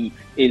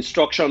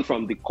instruction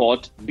from the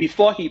court,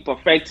 before he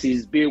perfects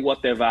his bail,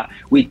 whatever,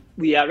 we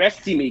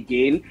arrest him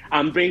again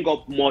and bring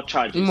up more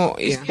charges.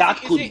 That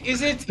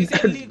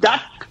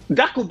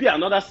could be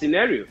another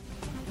scenario.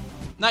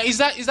 Now, is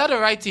that the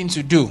right thing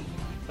to do?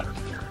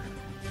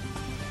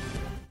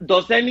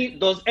 Does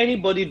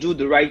anybody do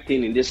the right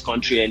thing in this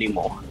country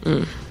anymore?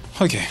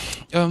 Okay.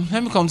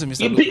 Let me come to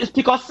Mr. Luke.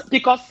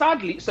 Because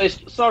sadly,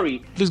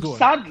 Please go on.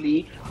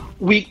 Sadly,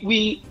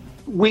 we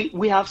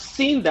have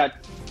seen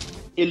that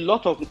a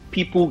lot of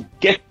people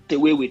get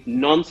away with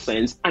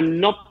nonsense and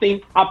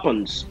nothing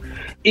happens.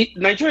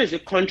 Nigeria is a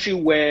country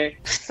where,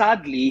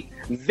 sadly,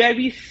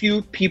 very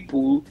few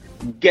people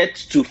get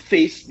to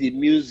face the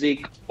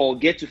music or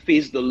get to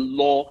face the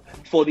law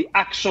for the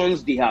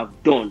actions they have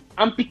done.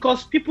 And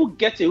because people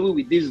get away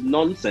with this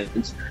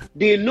nonsense,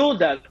 they know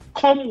that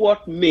come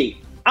what may,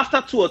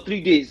 after 2 or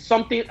 3 days,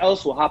 something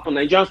else will happen.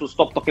 Nigerians will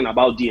stop talking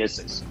about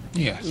DSS.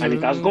 Yes. And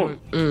it has gone.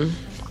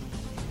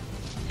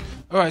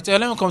 All right,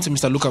 let me come to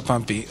Mr. Luka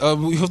Pampi.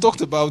 We have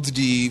talked about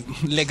the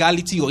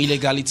legality or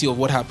illegality of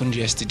what happened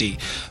yesterday.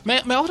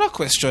 My other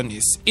question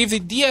is, if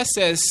the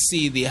DSS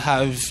say they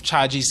have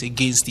charges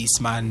against this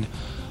man,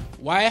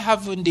 why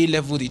haven't they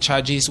leveled the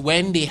charges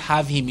when they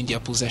have him in their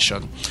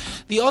possession?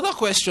 The other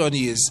question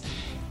is,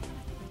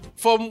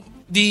 from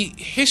the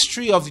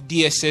history of the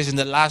DSS in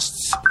the last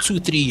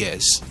 2-3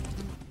 years,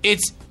 it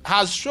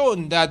has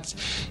shown that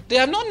they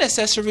are not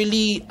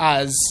necessarily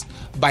as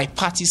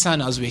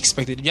bipartisan as we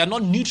expected. They are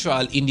not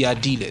neutral in their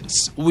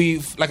dealings.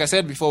 Like I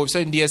said before, we've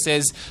said in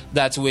DSS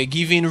that we're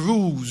giving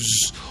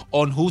rules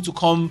on who to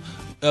come,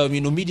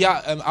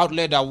 media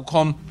outlet that will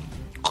come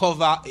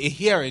cover a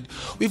hearing.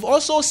 We've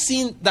also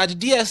seen that the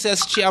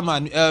DSS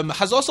chairman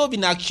has also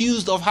been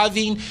accused of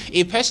having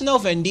a personal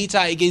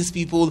vendetta against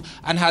people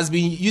and has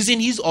been using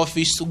his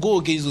office to go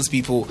against those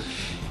people.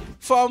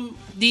 From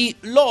the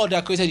law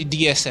that created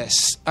the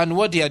DSS and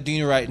what they are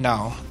doing right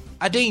now,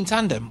 are they in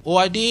tandem,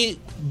 or are they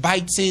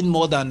biting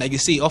more than, like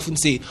you often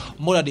say,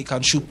 more than they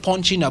can chew,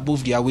 punching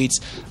above their weights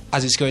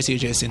as a security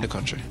agency in the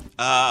country?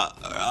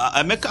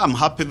 Emeka, I'm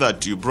happy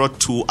that you brought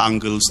two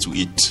angles to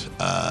it,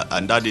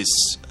 and that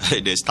is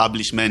the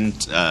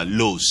establishment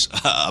laws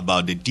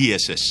about the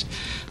DSS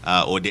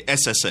or the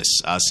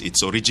SSS as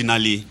it's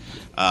originally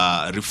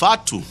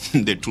referred to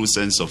in the true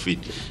sense of it.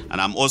 And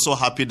I'm also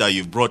happy that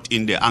you've brought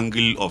in the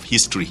angle of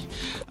history,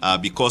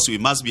 because we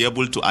must be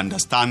able to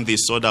understand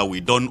this so that we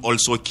don't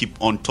also keep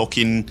on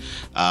talking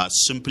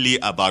simply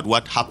about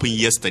what happened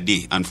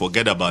yesterday and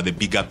forget about the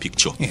bigger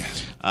picture.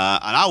 Yes.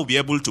 And I'll be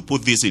able to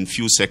put this in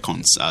few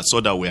seconds so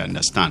that we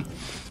understand.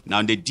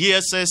 Now, the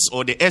DSS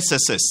or the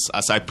SSS,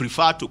 as I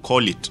prefer to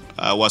call it,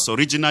 was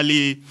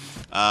originally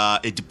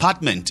a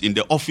department in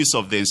the Office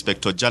of the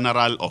Inspector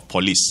General of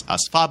Police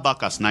as far back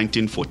as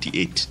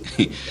 1948.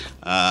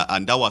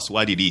 And that was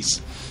what it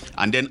is.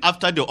 And then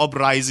after the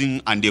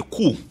uprising and the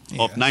coup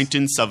of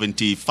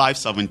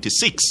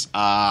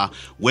 1975-76,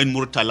 when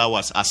Murtala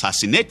was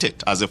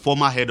assassinated as a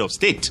former head of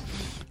state,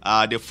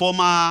 the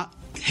former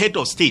head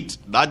of state,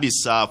 that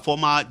is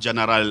former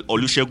General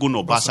Olusegun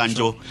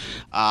Obasanjo,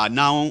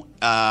 now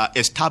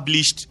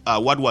established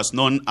what was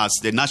known as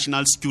the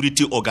National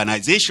Security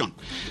Organization,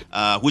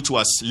 which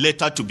was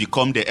later to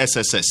become the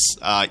SSS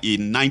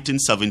in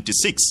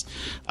 1976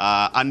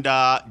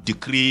 under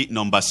Decree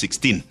number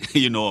 16,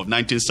 of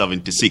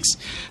 1976.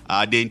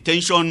 The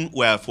intention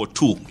were for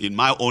two, in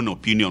my own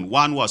opinion.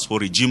 One was for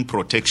regime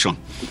protection,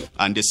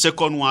 and the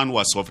second one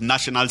was of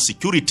national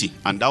security,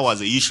 and that was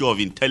the issue of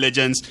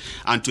intelligence,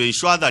 and to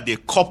ensure that they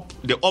cop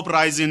the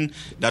uprising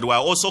that were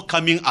also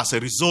coming as a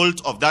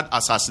result of that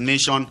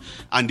assassination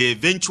and the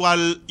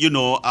eventual,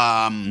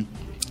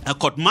 a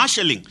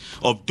court-martialing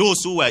of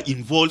those who were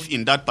involved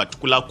in that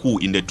particular coup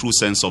in the true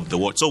sense of the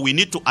word. So we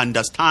need to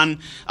understand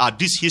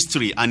this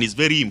history, and it's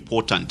very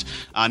important.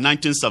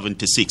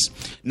 1976.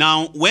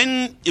 Now,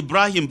 when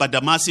Ibrahim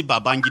Badamasi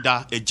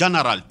Babangida, a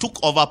general,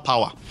 took over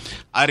power,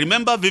 I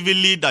remember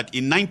vividly that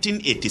in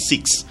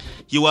 1986,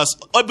 he was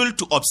able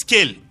to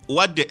upscale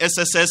what the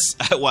SSS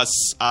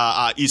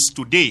is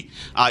today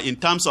in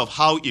terms of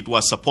how it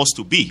was supposed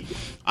to be.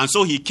 And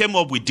so he came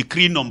up with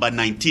decree number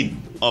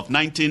 19 of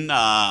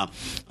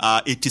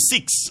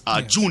 1986,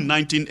 June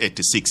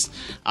 1986.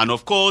 And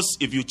of course,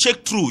 if you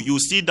check through, you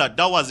see that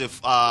that was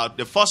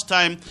the first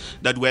time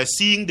that we're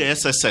seeing the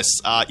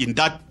SSS in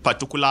that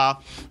particular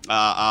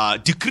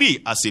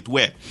decree, as it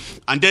were.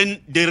 And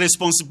then the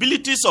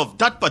responsibilities of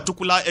that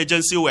particular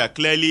agency were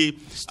clearly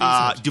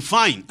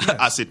defined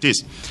as it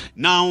is.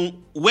 Now,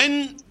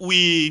 when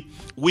we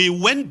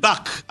went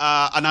back,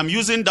 and I'm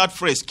using that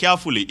phrase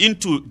carefully,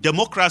 into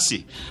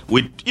democracy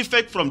with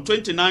effect from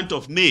 29th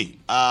of May,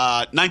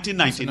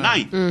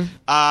 1999,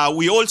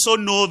 we also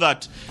know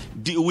that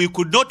we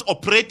could not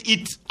operate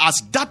it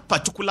as that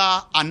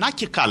particular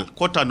anarchical,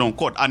 quote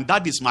unquote, and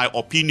that is my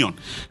opinion,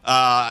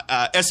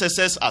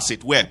 SSS as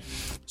it were.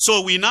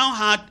 So we now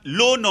had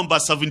law number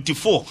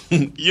 74,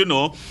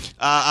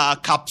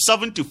 cap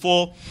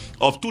 74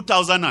 of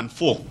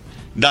 2004.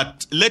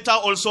 That later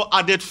also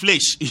added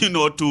flesh, to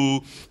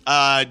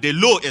the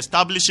law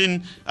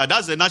establishing,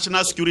 that's the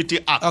National Security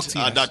Act,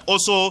 that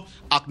also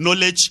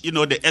acknowledged,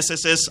 the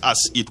SSS as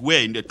it were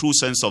in the true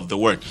sense of the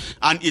word.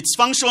 And its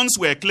functions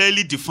were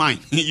clearly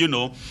defined,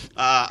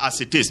 as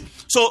it is.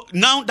 So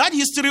now that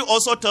history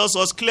also tells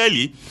us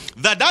clearly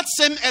that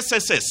same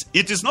SSS,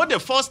 it is not the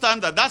first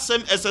time that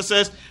same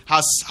SSS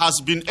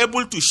has been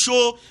able to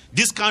show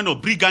this kind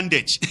of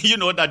brigandage,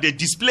 that they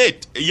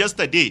displayed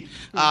yesterday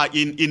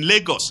in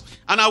Lagos.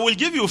 And I will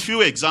give you a few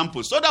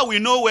examples so that we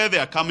know where they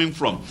are coming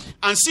from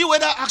and see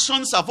whether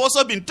actions have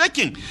also been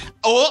taken,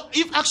 or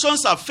if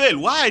actions have failed,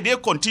 why are they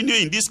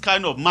continuing in this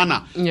kind of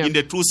manner in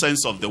the true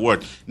sense of the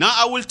word. Now,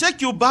 I will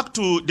take you back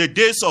to the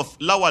days of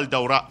Lawal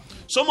Daura.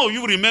 Some of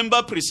you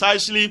remember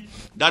precisely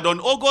that on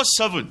August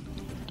 7,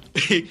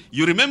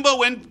 you remember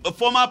when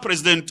former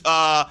President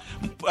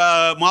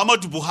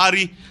Muhammadu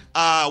Buhari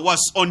was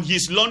on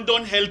his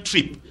London health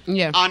trip,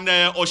 and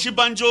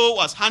Oshibanjo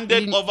was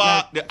handed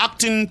over the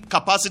acting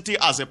capacity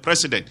as a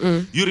president.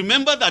 You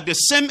remember that the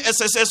same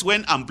SSS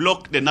went and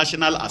blocked the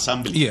National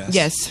Assembly.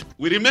 Yes.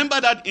 We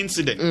remember that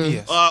incident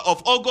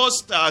of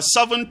August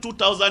 7,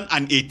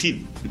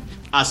 2018,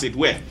 as it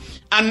were.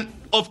 And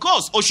of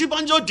course,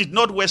 Oshibanjo did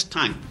not waste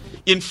time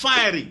in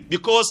firing,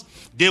 because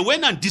they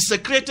went and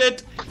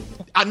desecrated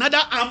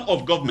another arm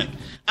of government.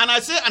 And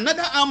I say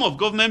another arm of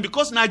government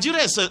because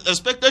Nigeria is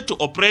expected to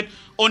operate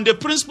on the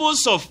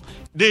principles of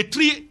the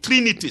three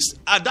trinities.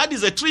 That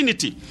is a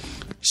trinity.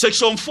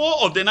 Section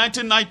 4 of the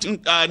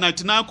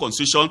 1999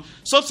 Constitution,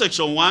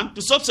 subsection 1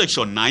 to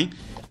subsection 9,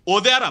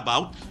 or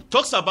thereabout,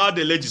 talks about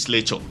the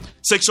legislature.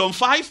 Section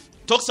 5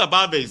 talks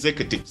about the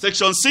executive.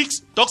 Section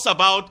 6 talks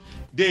about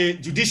the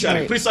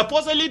judiciary.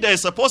 Presupposedly, there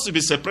is supposed to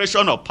be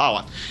separation of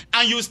power.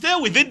 And you stay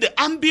within the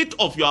ambit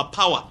of your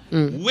power.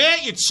 Where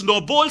it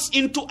snowballs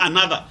into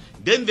another,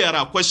 then there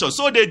are questions.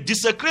 So they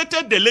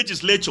desecrated the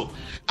legislature.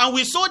 And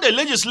we saw the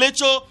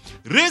legislature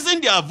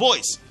raising their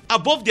voice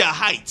above their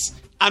heights.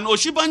 And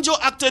Oshibanjo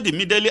acted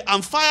immediately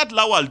and fired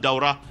Lawal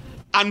Daura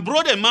and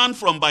brought a man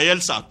from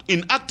Bayelsa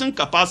in acting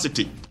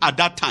capacity at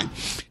that time.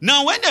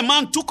 Now, when the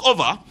man took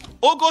over,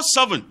 August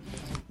 7,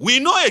 we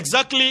know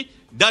exactly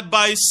that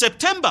by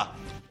September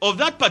of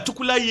that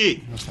particular year,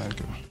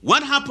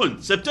 what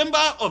happened? September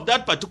of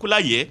that particular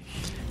year,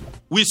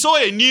 we saw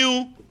a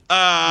new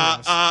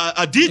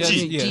a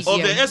DG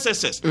of the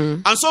SSS.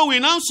 And so we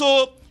now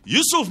saw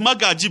Yusuf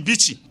Magaji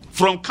Bichi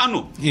from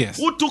Kano,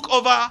 who took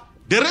over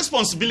the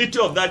responsibility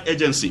of that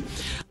agency.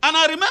 And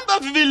I remember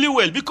vividly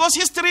well, because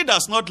history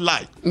does not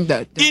lie.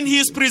 In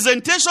his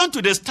presentation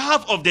to the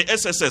staff of the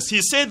SSS,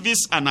 he said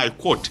this, and I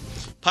quote,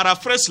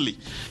 paraphrasely,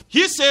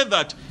 he said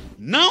that,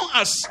 now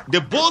as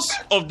the boss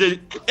of the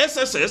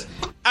SSS,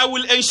 I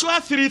will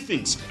ensure three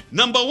things.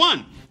 Number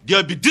one, there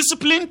will be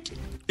discipline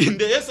in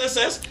the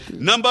SSS.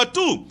 Number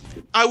two,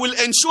 I will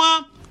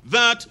ensure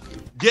that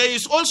there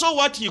is also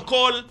what he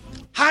called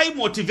high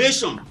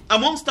motivation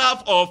among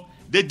staff of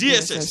the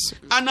DSS.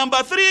 And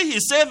number three, he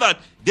said that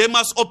they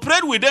must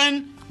operate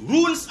within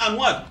rules and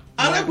what?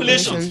 And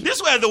regulations.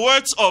 These were the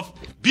words of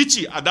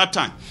Bichi at that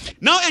time.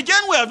 Now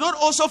again, we have not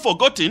also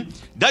forgotten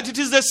that it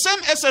is the same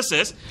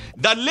SSS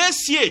that laid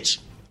siege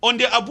on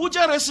the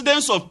Abuja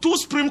residence of two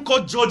Supreme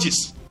Court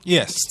judges.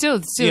 Still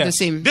the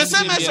same. The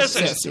same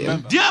SSS.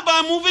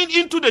 Thereby moving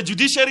into the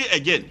judiciary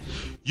again.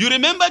 You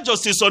remember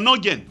Justice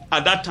Onogen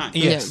at that time.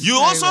 You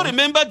also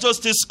remember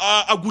Justice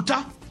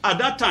Aguta at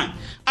that time.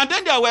 And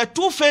then there were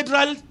two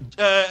federal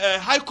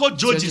high court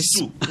judges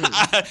too.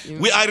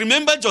 I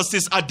remember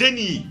Justice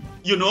Adeni,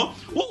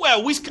 who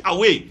were whisked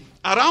away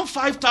around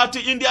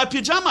 5:30 in their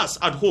pajamas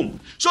at home.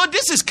 So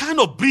this is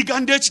kind of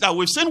brigandage that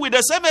we've seen with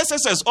the same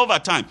SSS over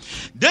time.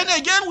 Then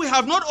again, we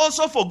have not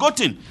also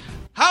forgotten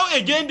how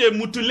again they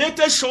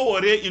mutilated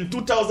Showore in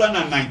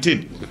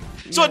 2019.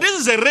 So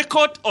this is a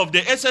record of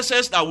the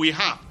SSS that we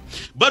have.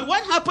 But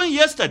what happened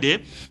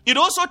yesterday, it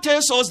also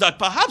tells us that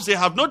perhaps they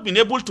have not been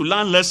able to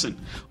learn lesson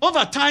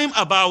over time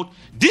about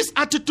these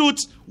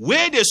attitudes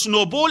where they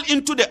snowball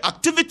into the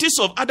activities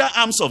of other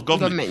arms of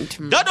government.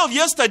 That of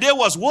yesterday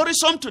was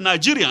worrisome to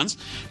Nigerians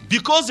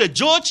because the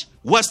judge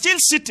was still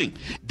sitting.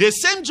 The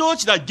same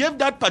judge that gave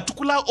that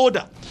particular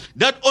order,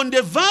 that on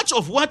the verge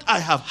of what I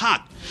have had,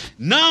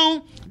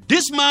 now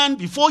this man,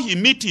 before he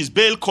meets his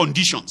bail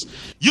conditions,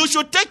 you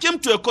should take him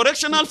to a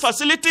correctional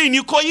facility in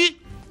Ikoyi.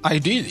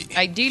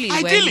 Ideally,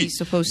 where he's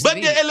supposed to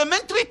be. But the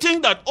elementary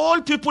thing that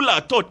all people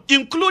are taught,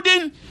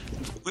 including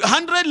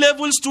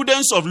 100-level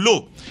students of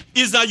law,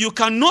 is that you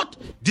cannot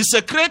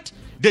desecrate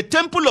the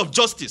temple of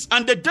justice.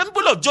 And the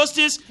temple of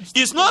justice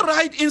is not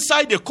right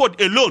inside the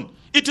court alone.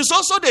 It is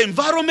also the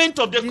environment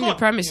of the court. The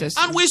premises.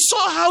 And we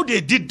saw how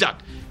they did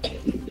that.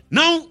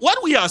 Now,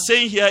 what we are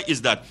saying here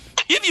is that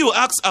if you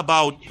ask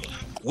about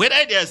whether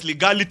there's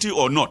legality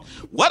or not,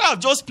 what I've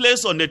just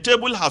placed on the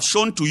table have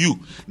shown to you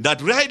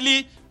that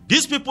really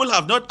these people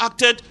have not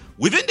acted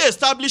within the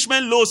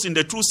establishment laws in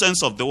the true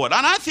sense of the word.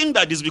 And I think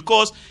that is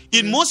because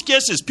in most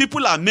cases,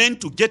 people are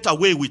meant to get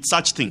away with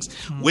such things.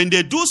 When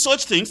they do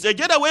such things, they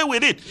get away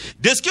with it.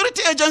 The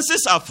security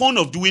agencies are fond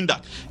of doing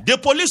that. The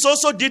police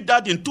also did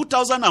that in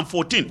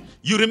 2014.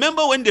 You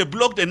remember when they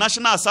blocked the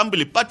National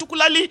Assembly,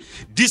 particularly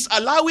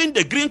disallowing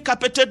the green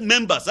carpeted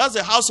members, as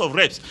the House of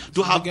Reps,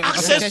 to have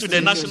access to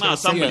the National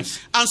Assembly. Yes.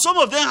 And some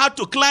of them had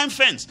to climb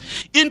fence.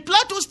 In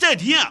Plateau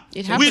State here,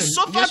 we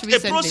suffered a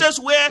process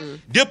where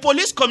the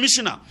police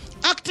commissioner,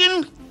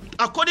 acting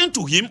according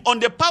to him on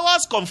the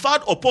powers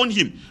conferred upon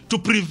him to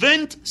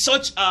prevent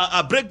such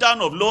a breakdown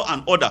of law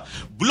and order,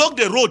 blocked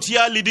the road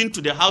here leading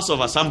to the House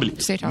of Assembly.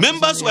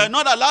 Members were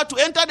not allowed to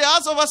enter the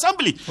House of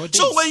Assembly.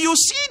 So when you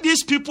see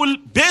these people,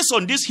 based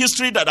on this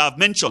history that I've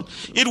mentioned,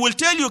 it will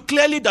tell you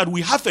clearly that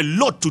we have a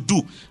lot to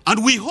do.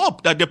 And we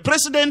hope that the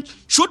president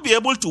should be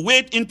able to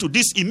wade into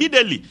this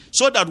immediately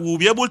so that we'll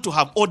be able to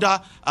have order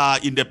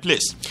in the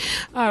place.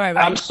 All right.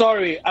 I'm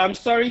sorry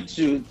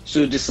to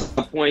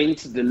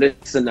disappoint the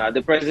listener.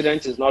 The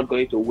president is not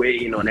going to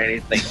weigh in on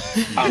anything.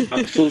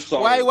 I'm so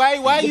sorry.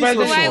 Why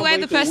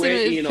the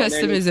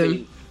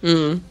pessimism?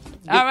 All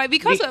right,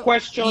 because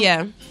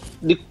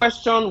the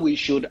question we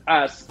should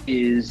ask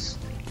is,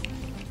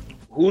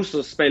 who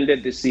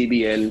suspended the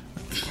CBN?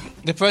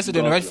 The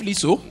president, rightfully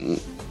so.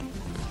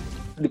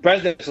 The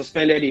president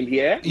suspended him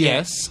here.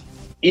 Yes.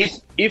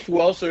 If we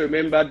also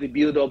remember the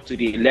build-up to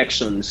the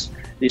elections,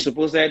 the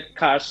supposed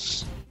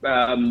cash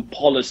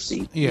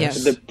policy.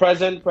 Yes. The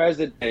present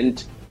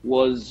president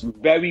was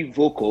very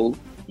vocal.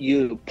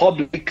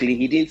 Publicly,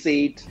 he didn't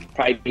say it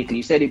privately.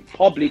 He said it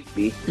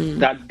publicly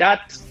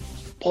that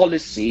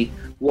policy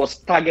was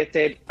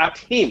targeted at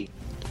him,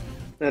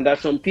 and that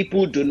some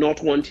people do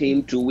not want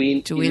him to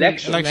win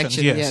elections.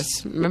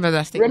 Yes. Remember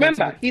that statement.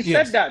 Remember, he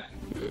said that.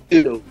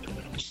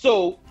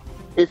 So,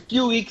 a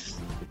few weeks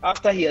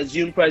after he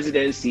assumed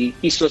presidency,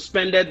 he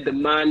suspended the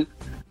man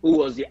who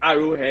was the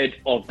arrowhead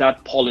of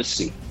that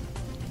policy.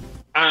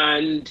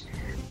 And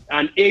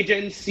an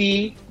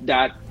agency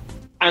that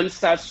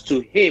answers to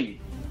him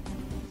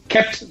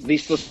kept the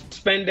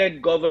suspended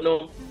governor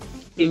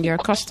in your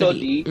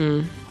custody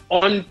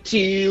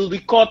until the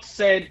court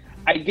said,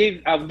 I've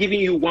given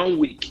you 1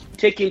 week.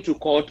 Take him to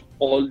court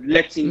or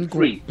let him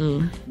free.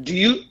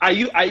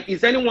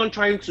 Is anyone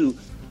trying to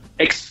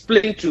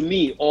explain to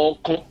me or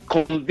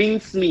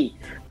convince me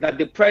that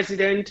the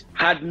president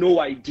had no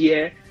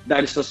idea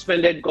that a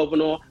suspended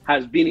governor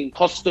has been in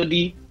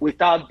custody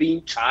without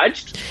being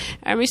charged?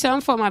 Mr.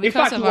 Informa,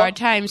 because of our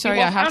time,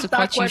 sorry, I have to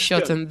cut you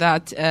short on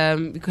that.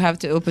 We have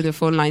to open the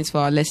phone lines for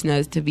our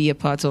listeners to be a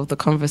part of the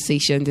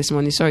conversation this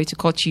morning. Sorry to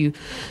cut you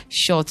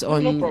short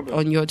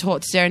on your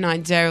thoughts.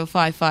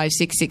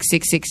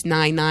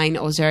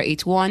 09055666699 or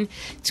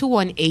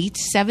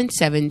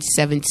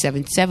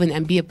 081-218-77777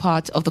 and be a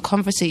part of the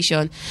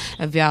conversation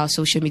via our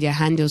social media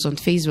handles. On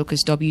Facebook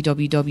is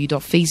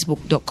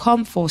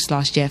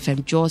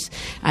www.facebook.com/JFM Jaws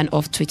and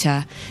off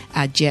Twitter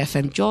at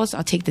JFM Jaws.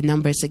 I'll take the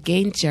numbers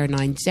again: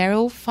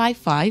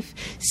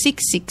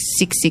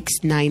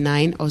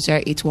 09055666699 or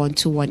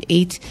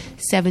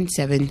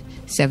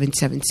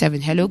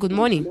 081-218-77777. Hello, good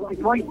morning.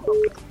 Very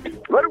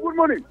good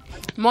morning.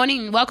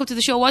 Morning. Welcome to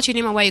the show. What's your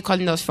name and where are you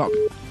calling us from?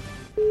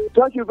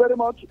 Thank you very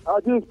much.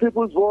 This is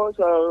People's Voice.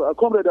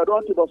 Comrade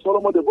Adonti of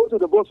Solomon, the voice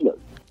of the voiceless.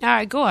 All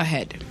right, go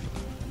ahead.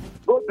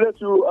 God bless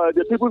you,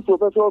 the People's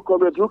Professor,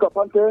 Comrade Luca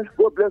Pante.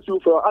 God bless you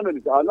for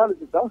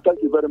analysis. Thank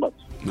you very much.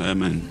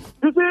 Amen.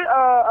 You see,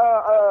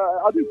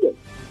 Adonti,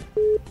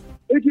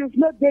 it is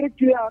made very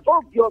clear,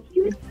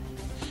 obviously,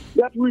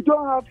 that we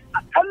don't have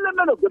an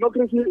element of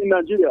democracy in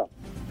Nigeria.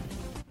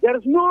 There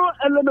is no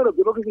element of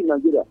democracy in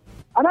Nigeria.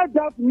 And I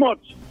doubt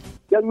much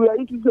that we are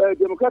into a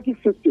democratic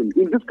system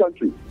in this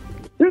country.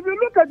 If you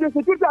look at the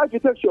security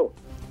architecture,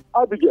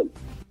 Abigail,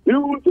 you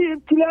will see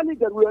clearly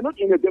that we are not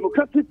in a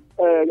democratic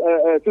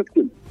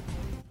system.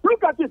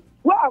 Look at it.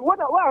 Why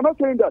am I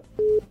saying that?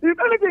 If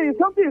anything,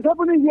 something is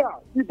happening here,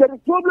 if there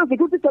is problem,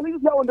 security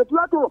challenges here on the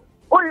plateau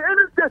or in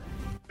any state,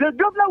 The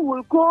governor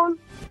will call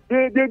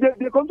the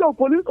commissioner of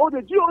police or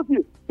the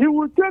GOC. He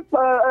will take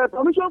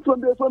permission from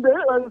the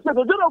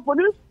general of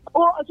police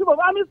or a chief of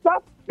army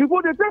staff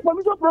before they take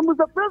permission from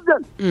Mr.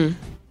 President.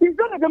 Is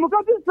that a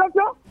democratic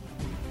structure?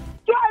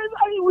 So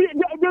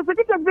the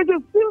security executive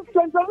is still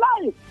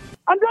centralized.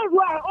 And that's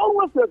why I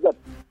always say that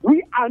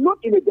we are not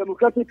in a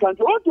democratic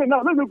country. Okay,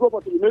 now let me go for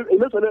the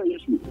national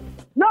issue.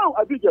 Now,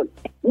 Abidjan,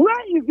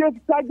 where is the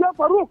Sajja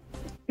Farouk,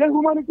 the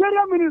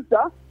humanitarian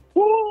minister,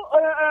 who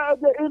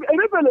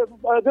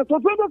the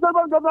suspended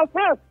servant governor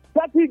says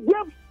that he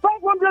gave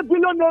 500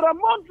 billion naira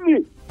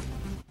monthly?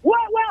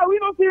 Why are we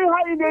not seeing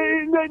her in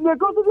the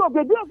constitution of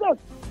the DSS?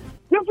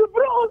 The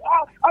Supreme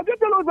I can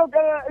tell us that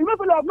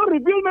Emefiele have not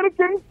revealed many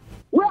things.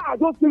 Where are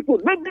those people?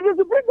 They bring them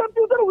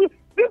to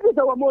this is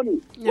our money.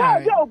 Why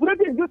are they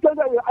operating in this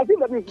country? I think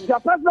that is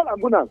their personal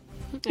ambulance.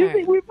 You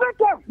see, we pay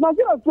tax.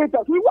 Nigerians pay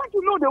tax. We want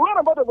to know the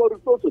whereabouts of our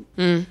resources.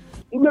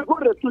 You may go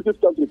to this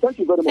country. Thank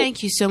you very much.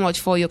 Thank you so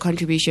much for your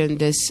contribution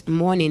this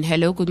morning.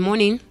 Hello, good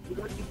morning.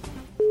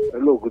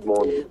 Hello, good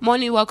morning.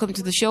 Morning, welcome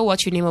to the show.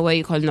 What's your name and where are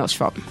you calling us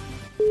from?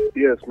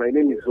 Yes, my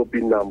name is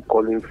Obina. I'm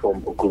calling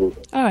from Bukuru.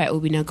 All right,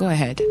 Obina, go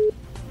ahead.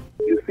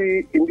 You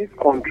see, in this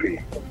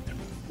country,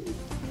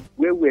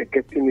 where we're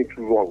getting it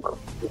wrong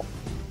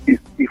is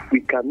if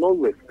we cannot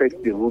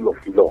respect the rule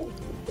of law,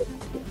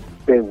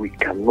 then we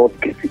cannot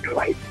get it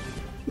right.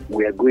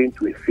 We are going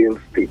to a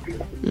failed state.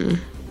 You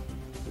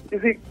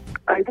see,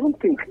 I don't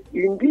think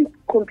in this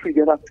country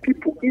there are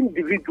people,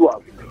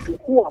 individuals,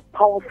 who are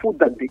powerful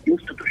than the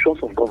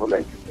institutions of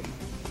government.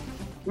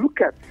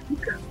 Look at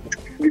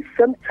the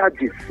same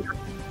charges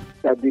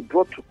that they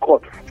brought to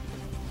court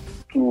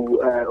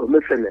to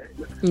Emefiele.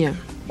 Yeah.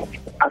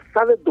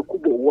 Asare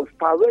Dokubo was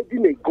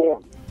parading a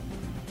gun.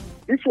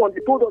 This one,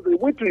 they told us they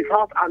went to his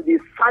house and they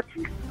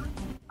searched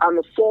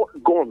and saw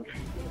guns.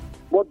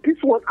 But this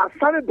one,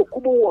 Asare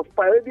Dokubo was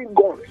parading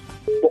guns.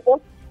 But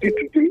us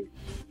today,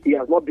 he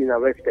has not been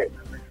arrested.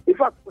 In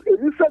fact, a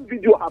recent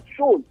video has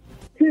shown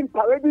him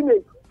parading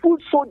a full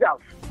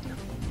soldiers.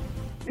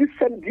 This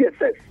same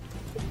DSS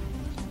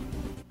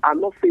are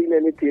not saying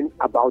anything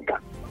about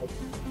that.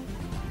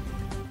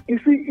 You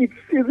see, it's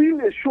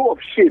really a show of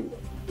shame.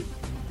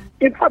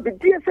 In fact, the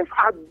DSS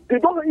they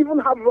don't even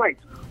have right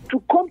to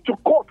come to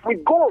court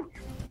with guns.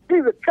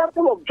 This is a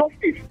temple of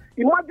justice.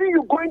 Imagine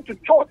you going to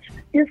church,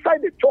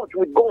 inside the church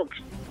with guns.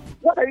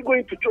 What are you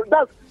going to church?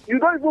 You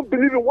don't even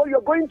believe in what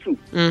you're going to.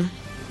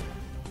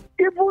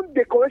 Even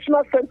the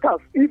correctional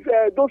centers,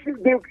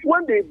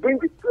 when they bring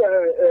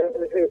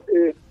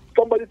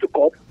somebody to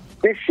court,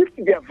 they shift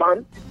their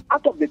van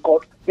out of the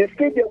court. They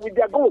stay there with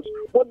their guns.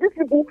 But these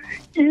people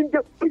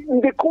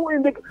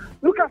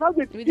look at how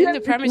they within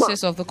the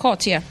premises of the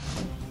court. Yeah.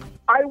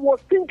 I was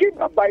thinking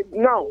that by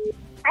now,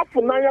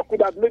 Afunanya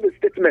could have made a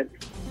statement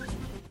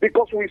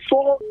because we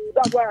saw.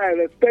 That's why I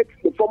respect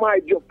the former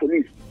IG of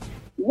police.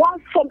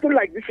 Once something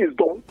like this is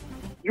done,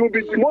 you'll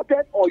be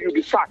demoted or you'll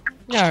be sacked.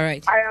 All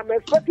right. I am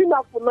expecting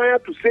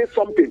Afunanya to say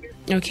something.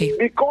 Okay.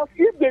 Because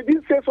if they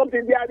didn't say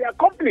something, they are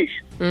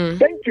accomplished.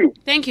 Thank you.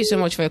 Thank you so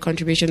much for your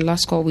contribution.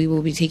 Last call we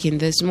will be taking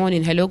this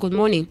morning. Hello, good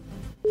morning.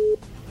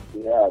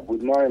 Yeah,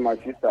 good morning, my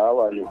sister.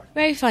 How are you?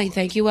 Very fine,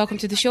 thank you. Welcome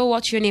to the show.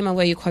 What's your name and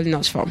where are you calling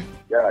us from?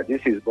 Yeah,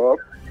 this is Bob.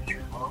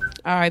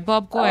 All right,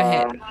 Bob, go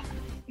ahead.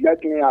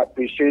 Let me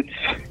appreciate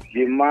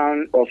the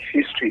man of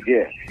history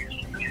there.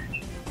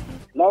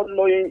 Not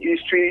knowing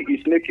history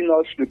is making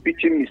us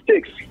repeating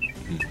mistakes.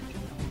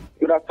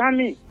 You understand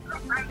me?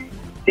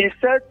 He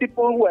said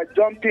people who were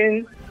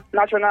jumping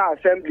National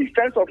Assembly,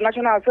 fence of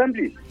National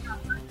Assembly,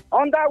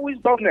 under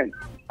which government?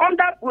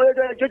 Under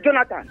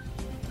Jonathan.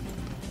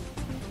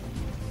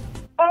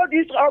 All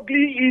these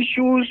ugly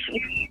issues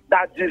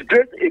that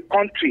disgrace a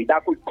country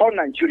that we call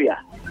Nigeria,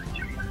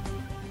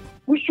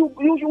 we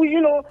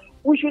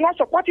should not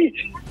support it.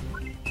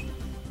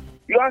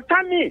 You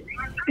understand me?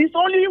 It's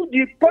only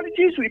the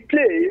politics we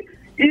play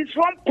is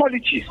wrong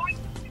politics.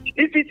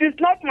 If it is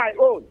not my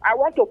own, I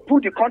want to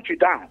put the country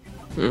down.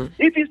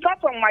 If it's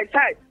not on my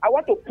side, I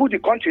want to put the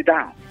country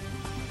down.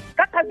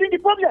 That has been the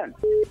problem.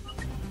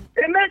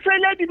 The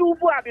Emefiele people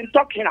who have been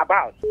talking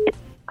about,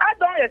 I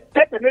don't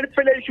expect the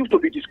Emefiele issues to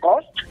be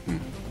discussed,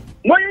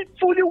 knowing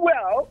fully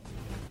well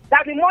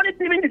that the money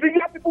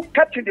individual people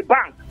kept in the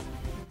bank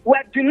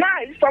were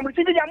denied from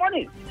receiving their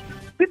money.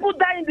 People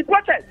die in the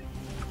process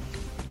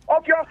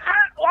of your own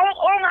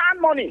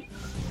hand money.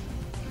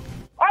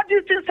 All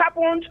these things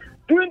happened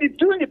during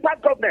the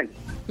past government.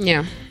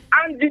 Yeah.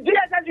 And the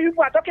DSS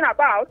people are talking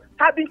about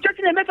have been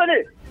chasing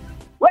Emefiele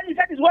when he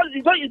said he's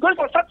going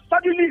for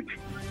study leave.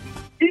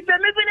 If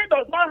Emefiele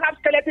does not have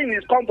skeleton in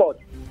his cupboard,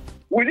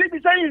 will he be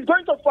saying he's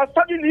going for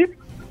study leave,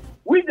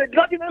 which they did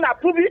not even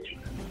approve it?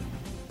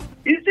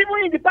 It's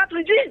even in the past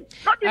regime.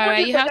 All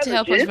right, you have to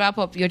help us wrap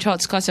up your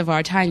thoughts because of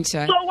our time,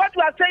 sir. So what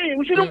we are saying,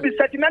 we shouldn't be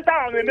sentimental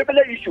on the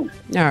Emefiele issue.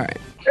 All right.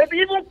 If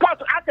you even court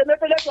to ask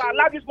Emefiele to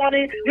allow this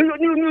money, you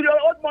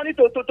owe money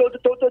to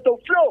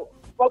flow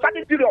for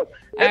 30 periods.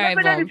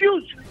 Emefiele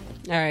refused.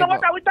 All right, So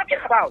what are we talking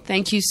about?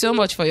 Thank you so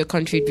much for your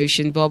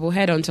contribution, Bob. We'll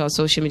head on to our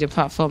social media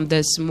platform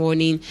this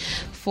morning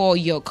for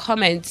your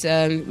comments.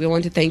 We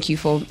want to thank you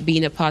for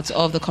being a part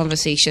of the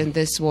conversation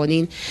this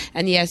morning.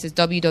 And yes, it's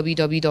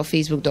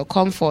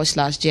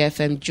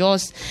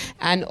www.facebook.com/JFMJoss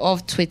and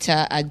of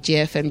Twitter at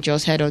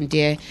JFMJoss. Head on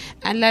there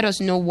and let us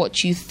know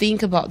what you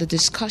think about the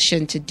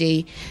discussion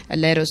today.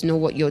 And let us know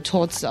what your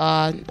thoughts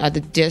are at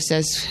the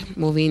DSS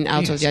moving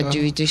out of their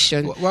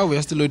jurisdiction. While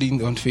we're still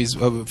loading on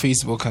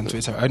Facebook and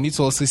Twitter, I need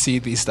to also say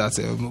this, that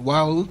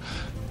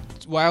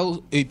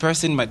while a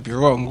person might be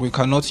wrong, we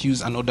cannot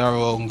use another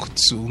wrong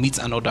to meet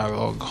another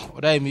wrong.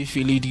 Whether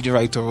Emefiele did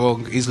right or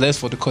wrong is less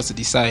for the court to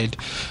decide.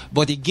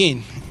 But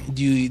again,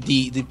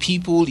 the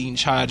people in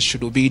charge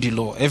should obey the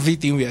law.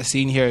 Everything we are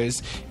saying here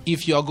is,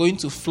 if you are going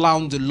to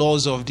flout the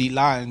laws of the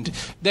land,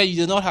 then you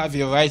do not have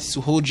your right to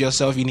hold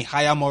yourself in a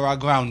higher moral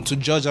ground to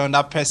judge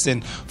another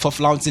person for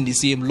flouting the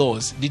same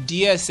laws. The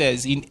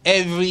DSS, in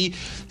every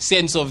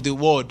sense of the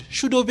word,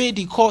 should obey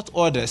the court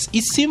orders.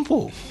 It's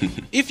simple.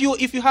 If you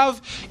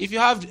have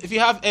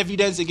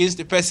evidence against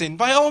the person,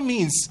 by all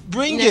means,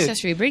 bring it.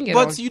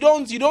 But on.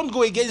 you don't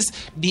go against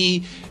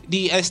the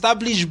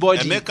established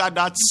body. Emeka,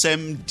 that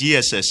same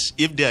DSS,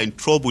 if they are in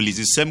trouble, is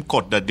the same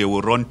court that they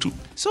will run to.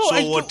 So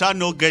water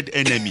no get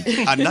enemy,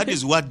 and that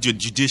is what the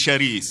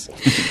judiciary is.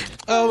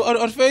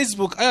 On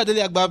Facebook,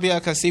 Ayodele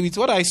Agbabiaka can say, with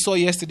what I saw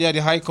yesterday at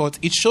the High Court,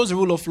 it shows the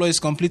rule of law is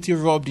completely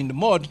robbed in the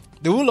mud.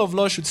 The rule of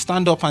law should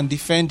stand up and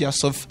defend their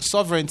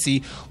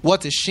sovereignty.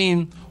 What a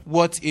shame.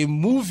 What a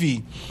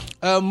movie.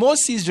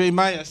 Moses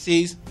Jeremiah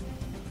says,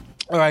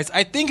 all right,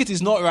 I think it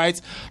is not right.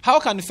 How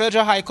can the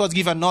Federal High Court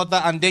give an order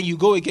and then you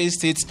go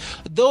against it?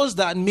 Does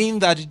that mean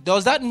that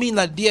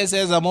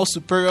DSS are more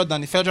superior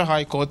than the Federal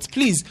High Court?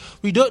 Please,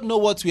 we don't know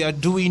what we are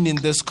doing in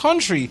this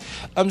country.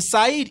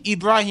 Saeed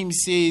Ibrahim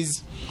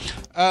says,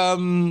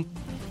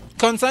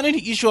 concerning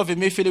the issue of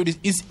Emefiele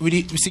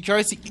with the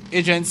security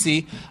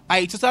agency,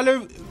 I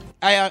totally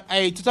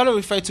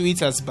refer to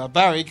it as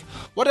barbaric.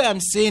 What I am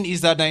saying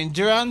is that the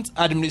Nigerian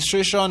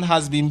administration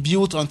has been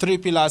built on 3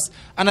 pillars,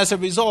 and as a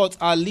result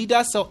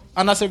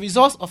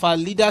of our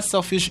leaders'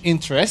 selfish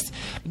interest,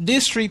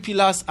 these 3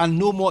 pillars are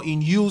no more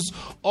in use,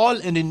 all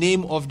in the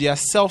name of their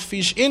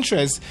selfish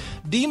interests.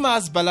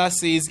 Dimas Bala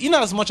says, in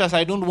as much as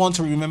I don't want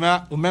to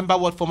remember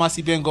what former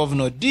CBN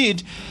governor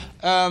did,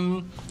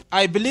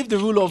 I believe the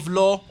rule of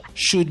law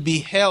should be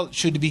held.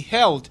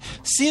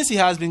 Since he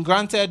has been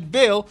granted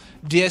bail,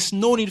 there's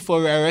no need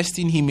for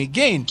arresting him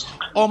again.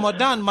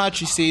 Omodan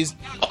Machi says,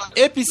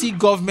 APC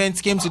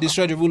government came to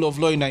destroy the rule of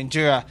law in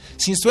Nigeria.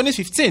 Since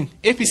 2015,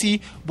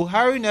 APC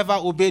Buhari never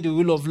obeyed the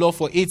rule of law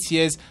for 8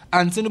 years,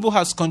 and Tinubu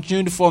has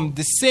continued from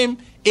the same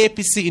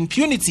APC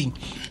impunity.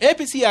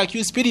 APC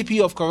accused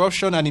PDP of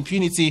corruption and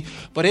impunity,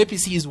 but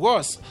APC is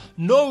worse.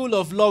 No rule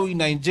of law in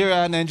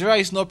Nigeria. Nigeria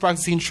is not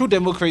practicing true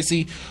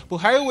democracy.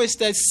 Buhari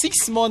wasted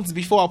 6 months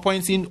before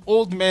appointing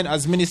old men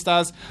as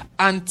ministers,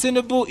 and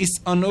Tinubu is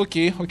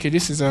okay.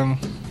 This is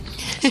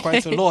it's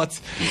quite a lot.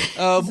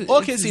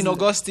 St.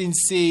 Augustine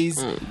says,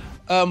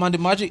 and the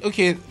magic.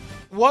 Okay,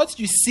 what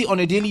you see on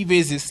a daily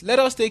basis, let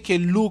us take a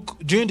look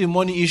during the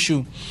money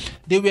issue.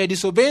 They were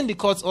disobeying the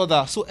court's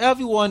order, so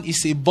everyone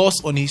is a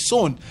boss on his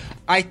own.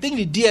 I think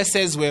the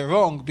DSS were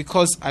wrong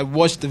because I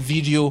watched the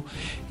video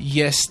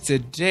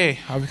yesterday.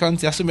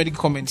 There are so many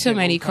comments.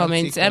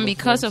 And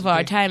because of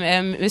our time,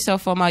 Mr.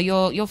 Former,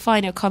 your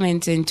final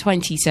comment in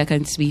 20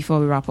 seconds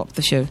before we wrap up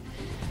the show.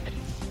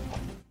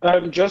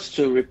 Just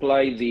to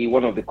reply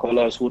one of the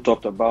callers who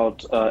talked about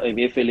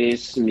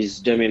Emefiele's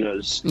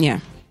misdemeanors. Yeah.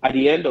 At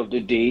the end of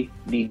the day,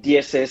 the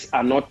DSS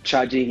are not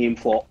charging him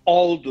for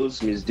all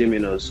those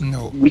misdemeanors.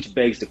 No. Which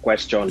begs the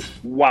question,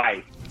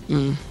 why?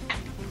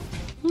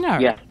 No.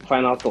 Yeah,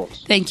 final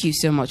thoughts. Thank you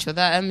so much for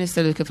that,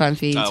 Mr. Luka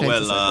Pamfi.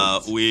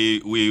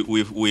 We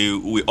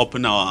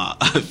open our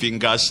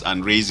fingers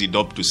and raise it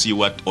up to see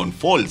what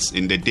unfolds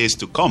in the days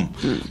to come.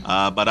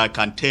 But I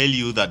can tell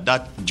you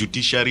that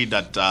judiciary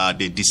that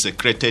they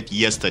desecrated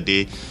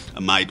yesterday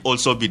might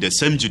also be the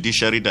same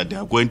judiciary that they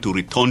are going to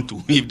return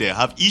to if they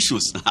have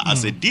issues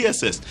as a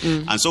DSS.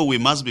 And so we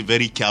must be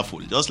very careful.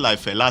 Just like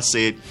Fela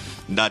said,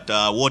 that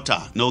water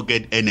no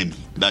get enemy.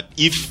 That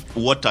if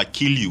water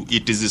kill you,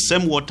 it is the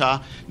same water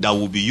that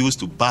will be used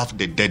to bath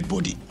the dead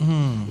body.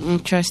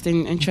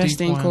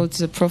 Interesting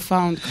quotes,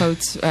 profound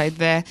quotes right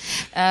there.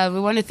 We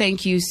want to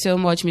thank you so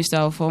much, Mr.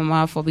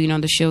 Alfoma, for being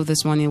on the show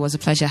this morning. It was a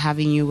pleasure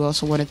having you. We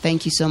also want to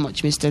thank you so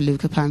much, Mr.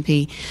 Luka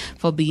Pampi,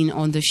 for being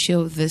on the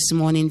show this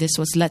morning. This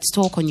was Let's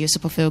Talk on your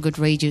Super Feel Good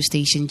radio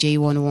station,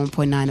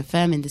 J101.9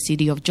 FM in the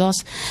city of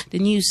Jos. The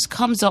news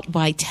comes up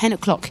by 10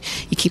 o'clock.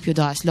 You keep your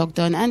dials logged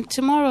on, and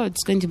tomorrow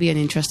it's going to be an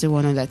interesting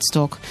one on Let's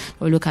Talk.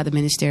 We'll look at the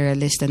ministerial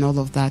list and all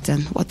of that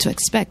and what to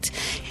expect.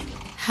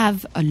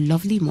 Have a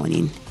lovely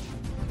morning.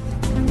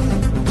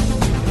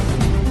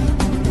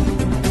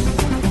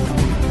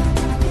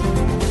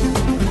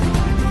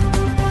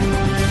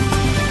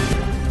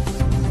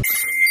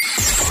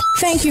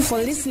 Thank you for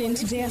listening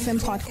to JFM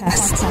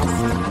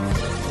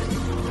Podcast.